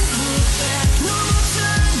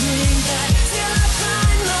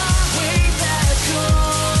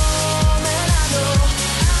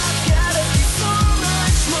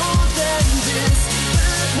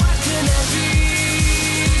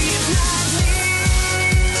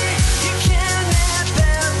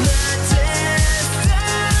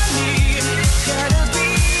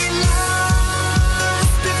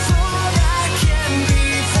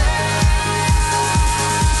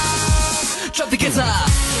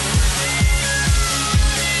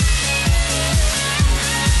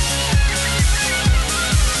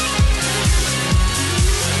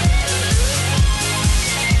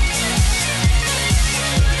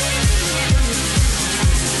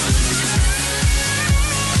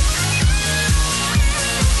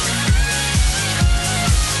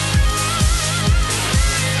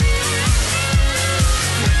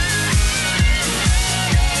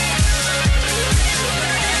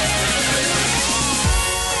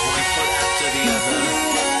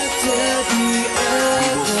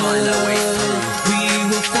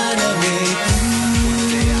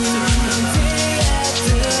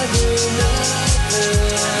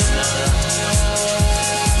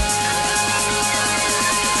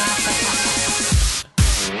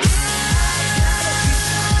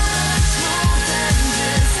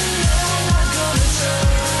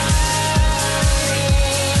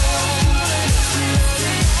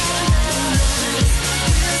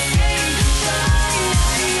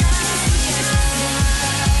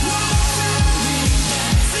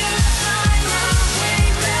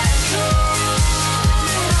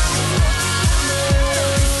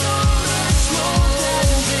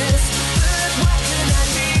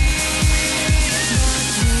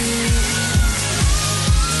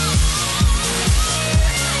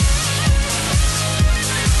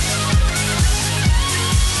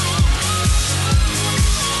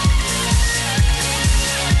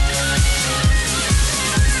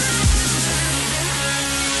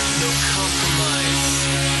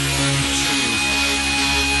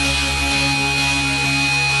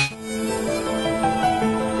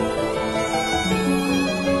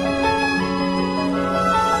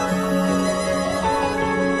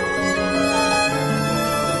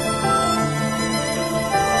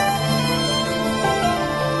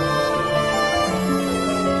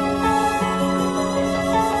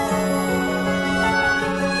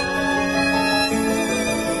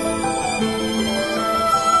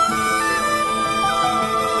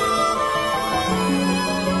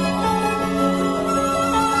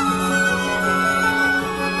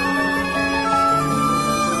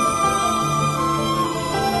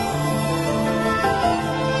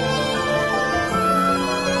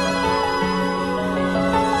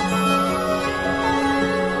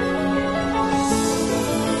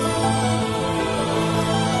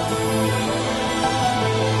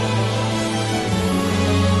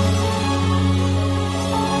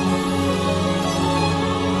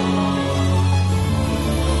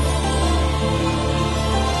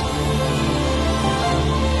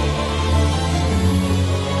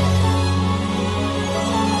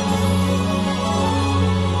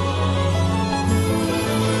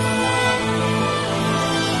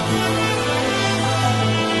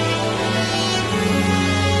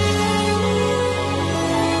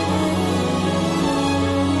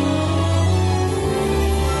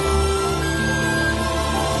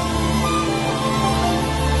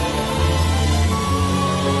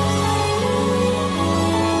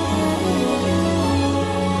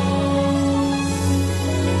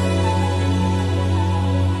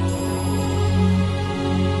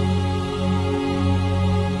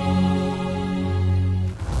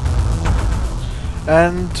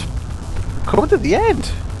And coming to the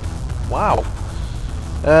end. Wow.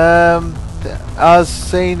 As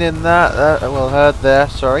seen in that, well, heard there,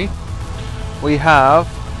 sorry, we have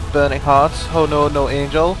Burning Hearts, Oh No No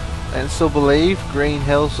Angel, and Still Believe, Green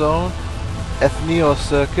Hill Zone, Ethneo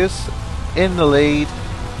Circus, In the Lead,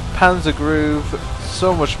 Panzer Groove,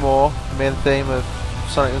 so much more, main theme of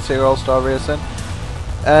Sonic and Sega All-Star Racing,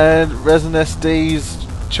 and Resin SD's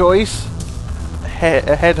Choice,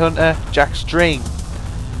 Headhunter, Jack's Dream.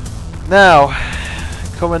 Now,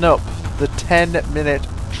 coming up, the 10-minute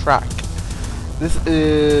track. This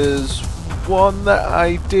is one that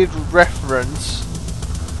I did reference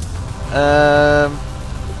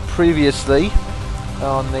previously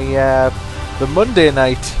on the Monday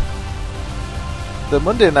night,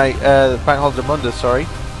 Bank Holiday Monday, sorry.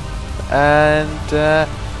 And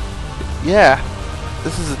yeah,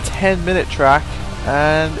 this is a 10-minute track,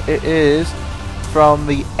 and it is from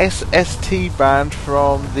the SST band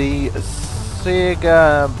from the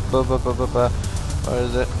Sega, what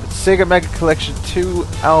is it? Sega Mega Collection 2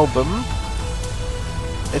 album.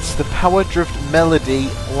 It's the Power Drift Melody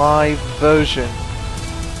live version.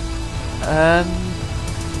 And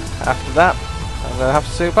after that, I'm gonna have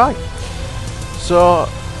to say goodbye. So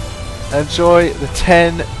enjoy the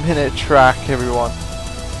 10-minute track, everyone.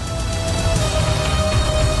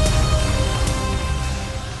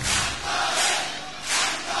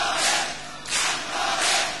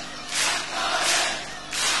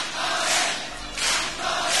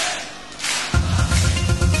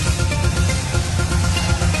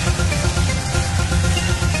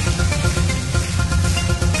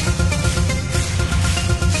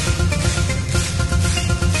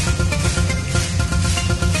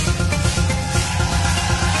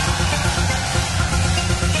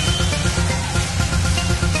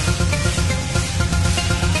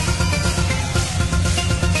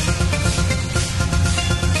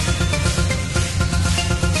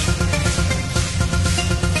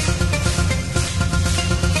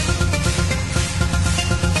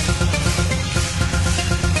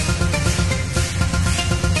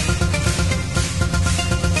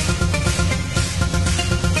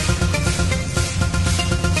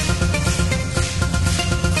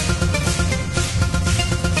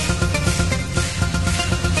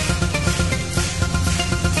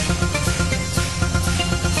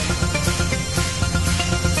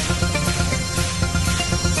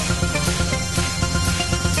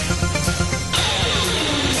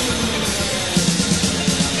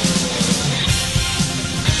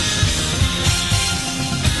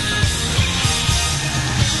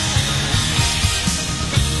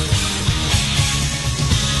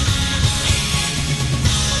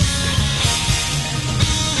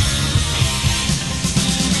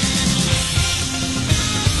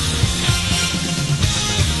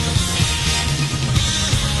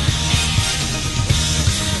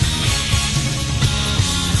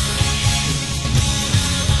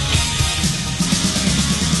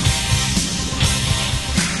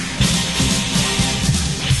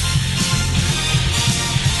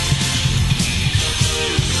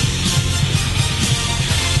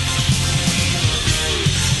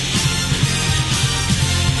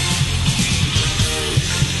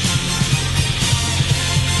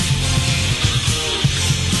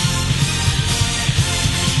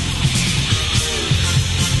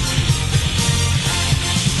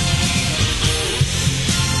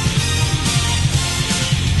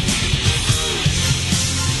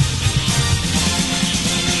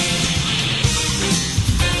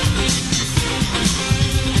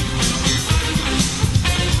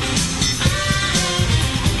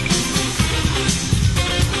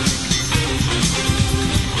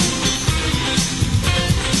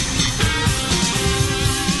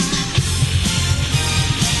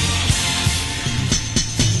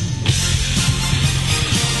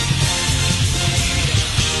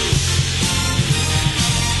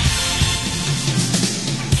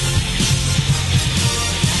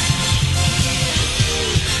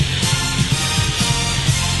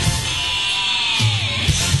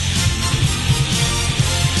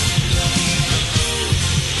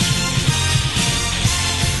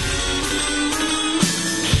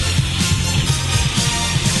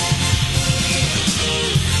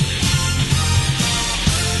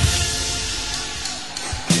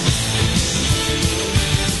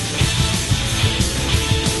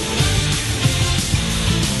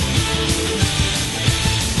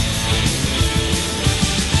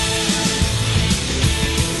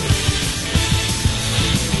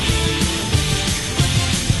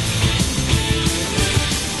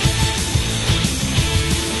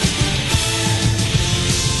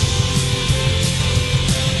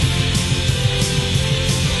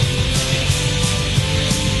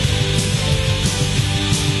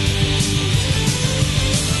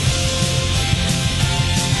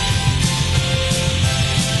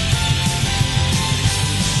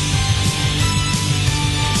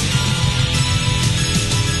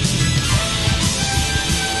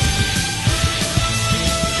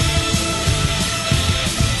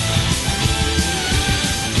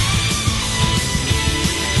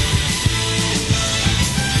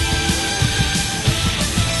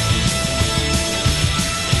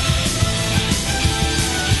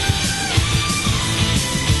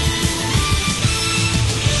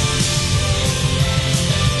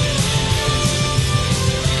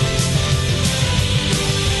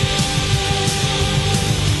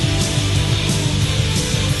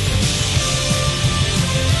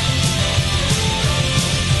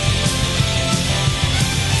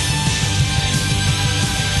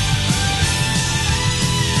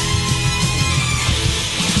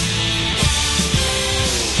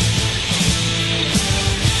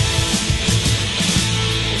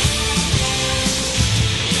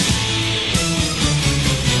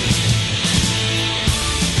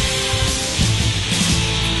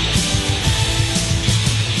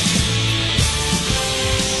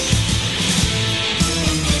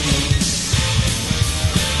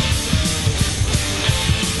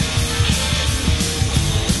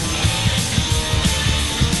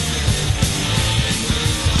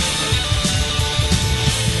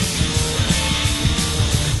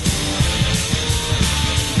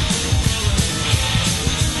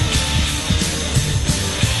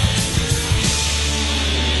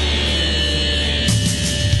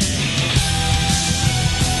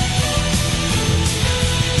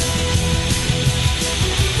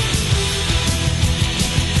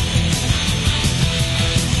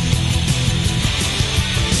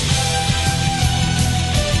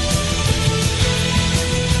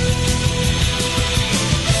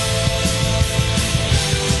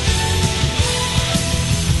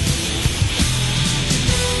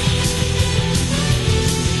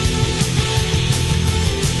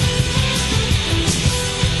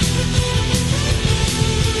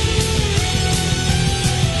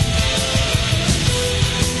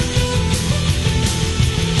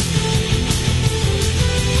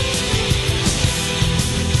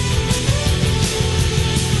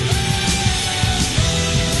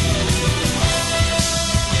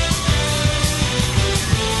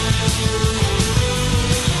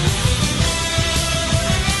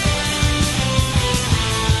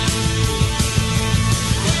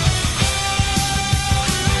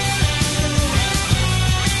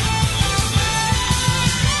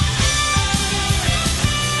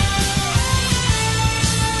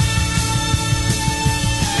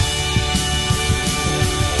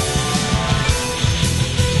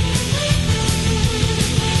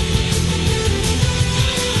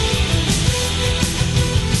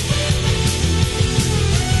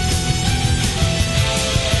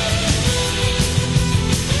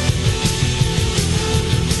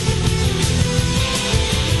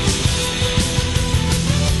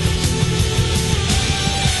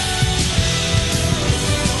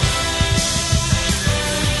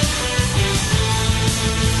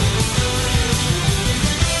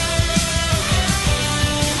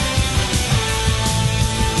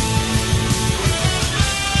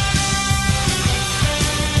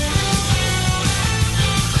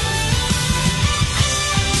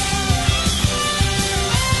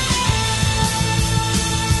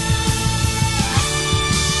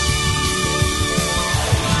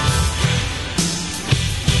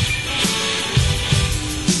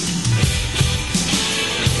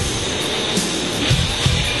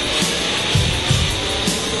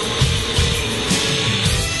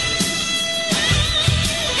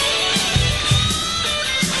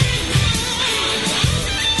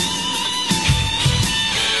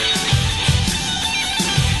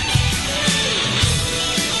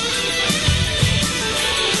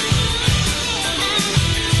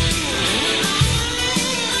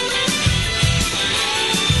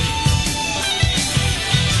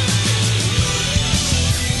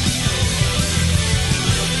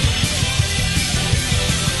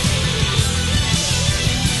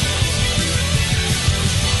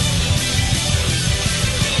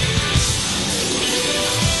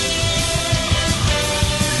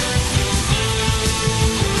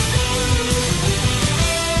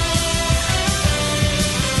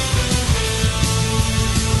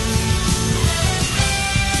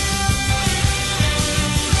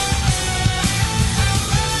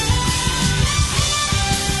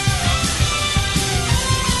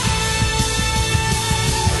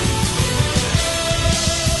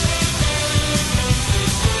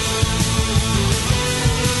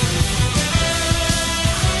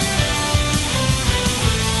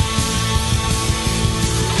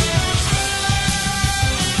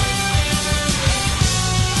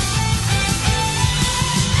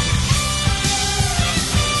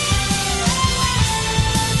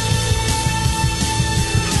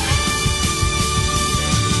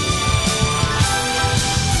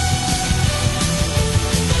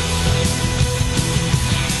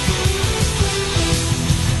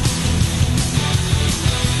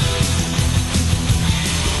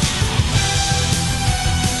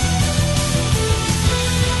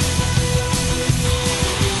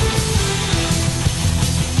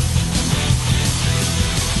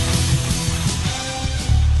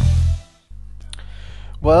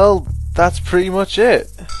 well, that's pretty much it.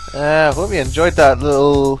 Hope you enjoyed that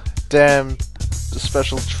little damn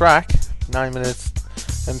special track, 9 minutes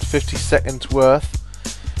and 50 seconds worth.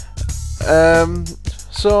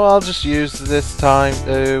 So I'll just use this time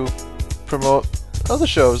to promote other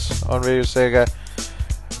shows on Radio Sega.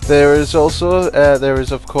 There is also,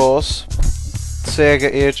 of course, Sega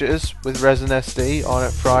Ages with Resin SD on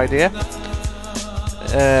it Friday,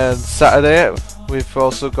 and Saturday we've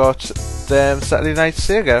also got Saturday Night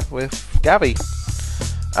Sega with Gabby,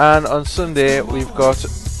 and on Sunday we've got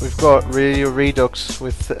Radio Redux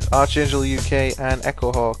with Archangel UK and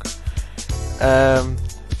Echo Hawk.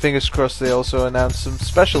 Fingers crossed they also announced some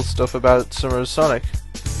special stuff about Summer of Sonic.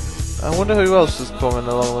 I wonder who else is coming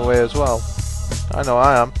along the way as well. I know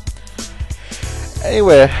I am.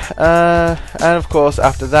 Anyway, and of course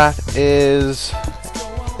after that is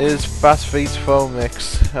Fast Feet's Phone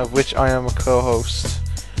Mix, of which I am a co-host.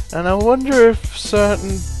 And I wonder if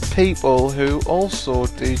certain people who also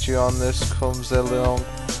DJ on this comes along.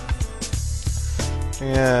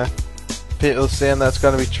 Yeah, people saying that's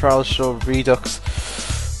going to be Trial Show Redux.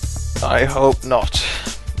 I hope not.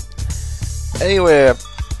 Anyway,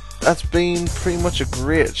 that's been pretty much a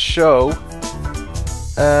great show.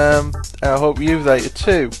 I hope you've liked it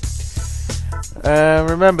too.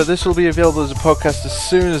 Remember, this will be available as a podcast as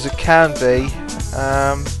soon as it can be.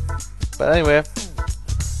 But anyway,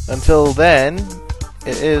 until then,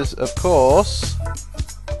 it is, of course,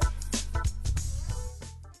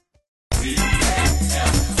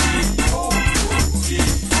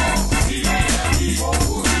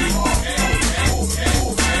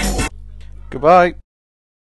 goodbye.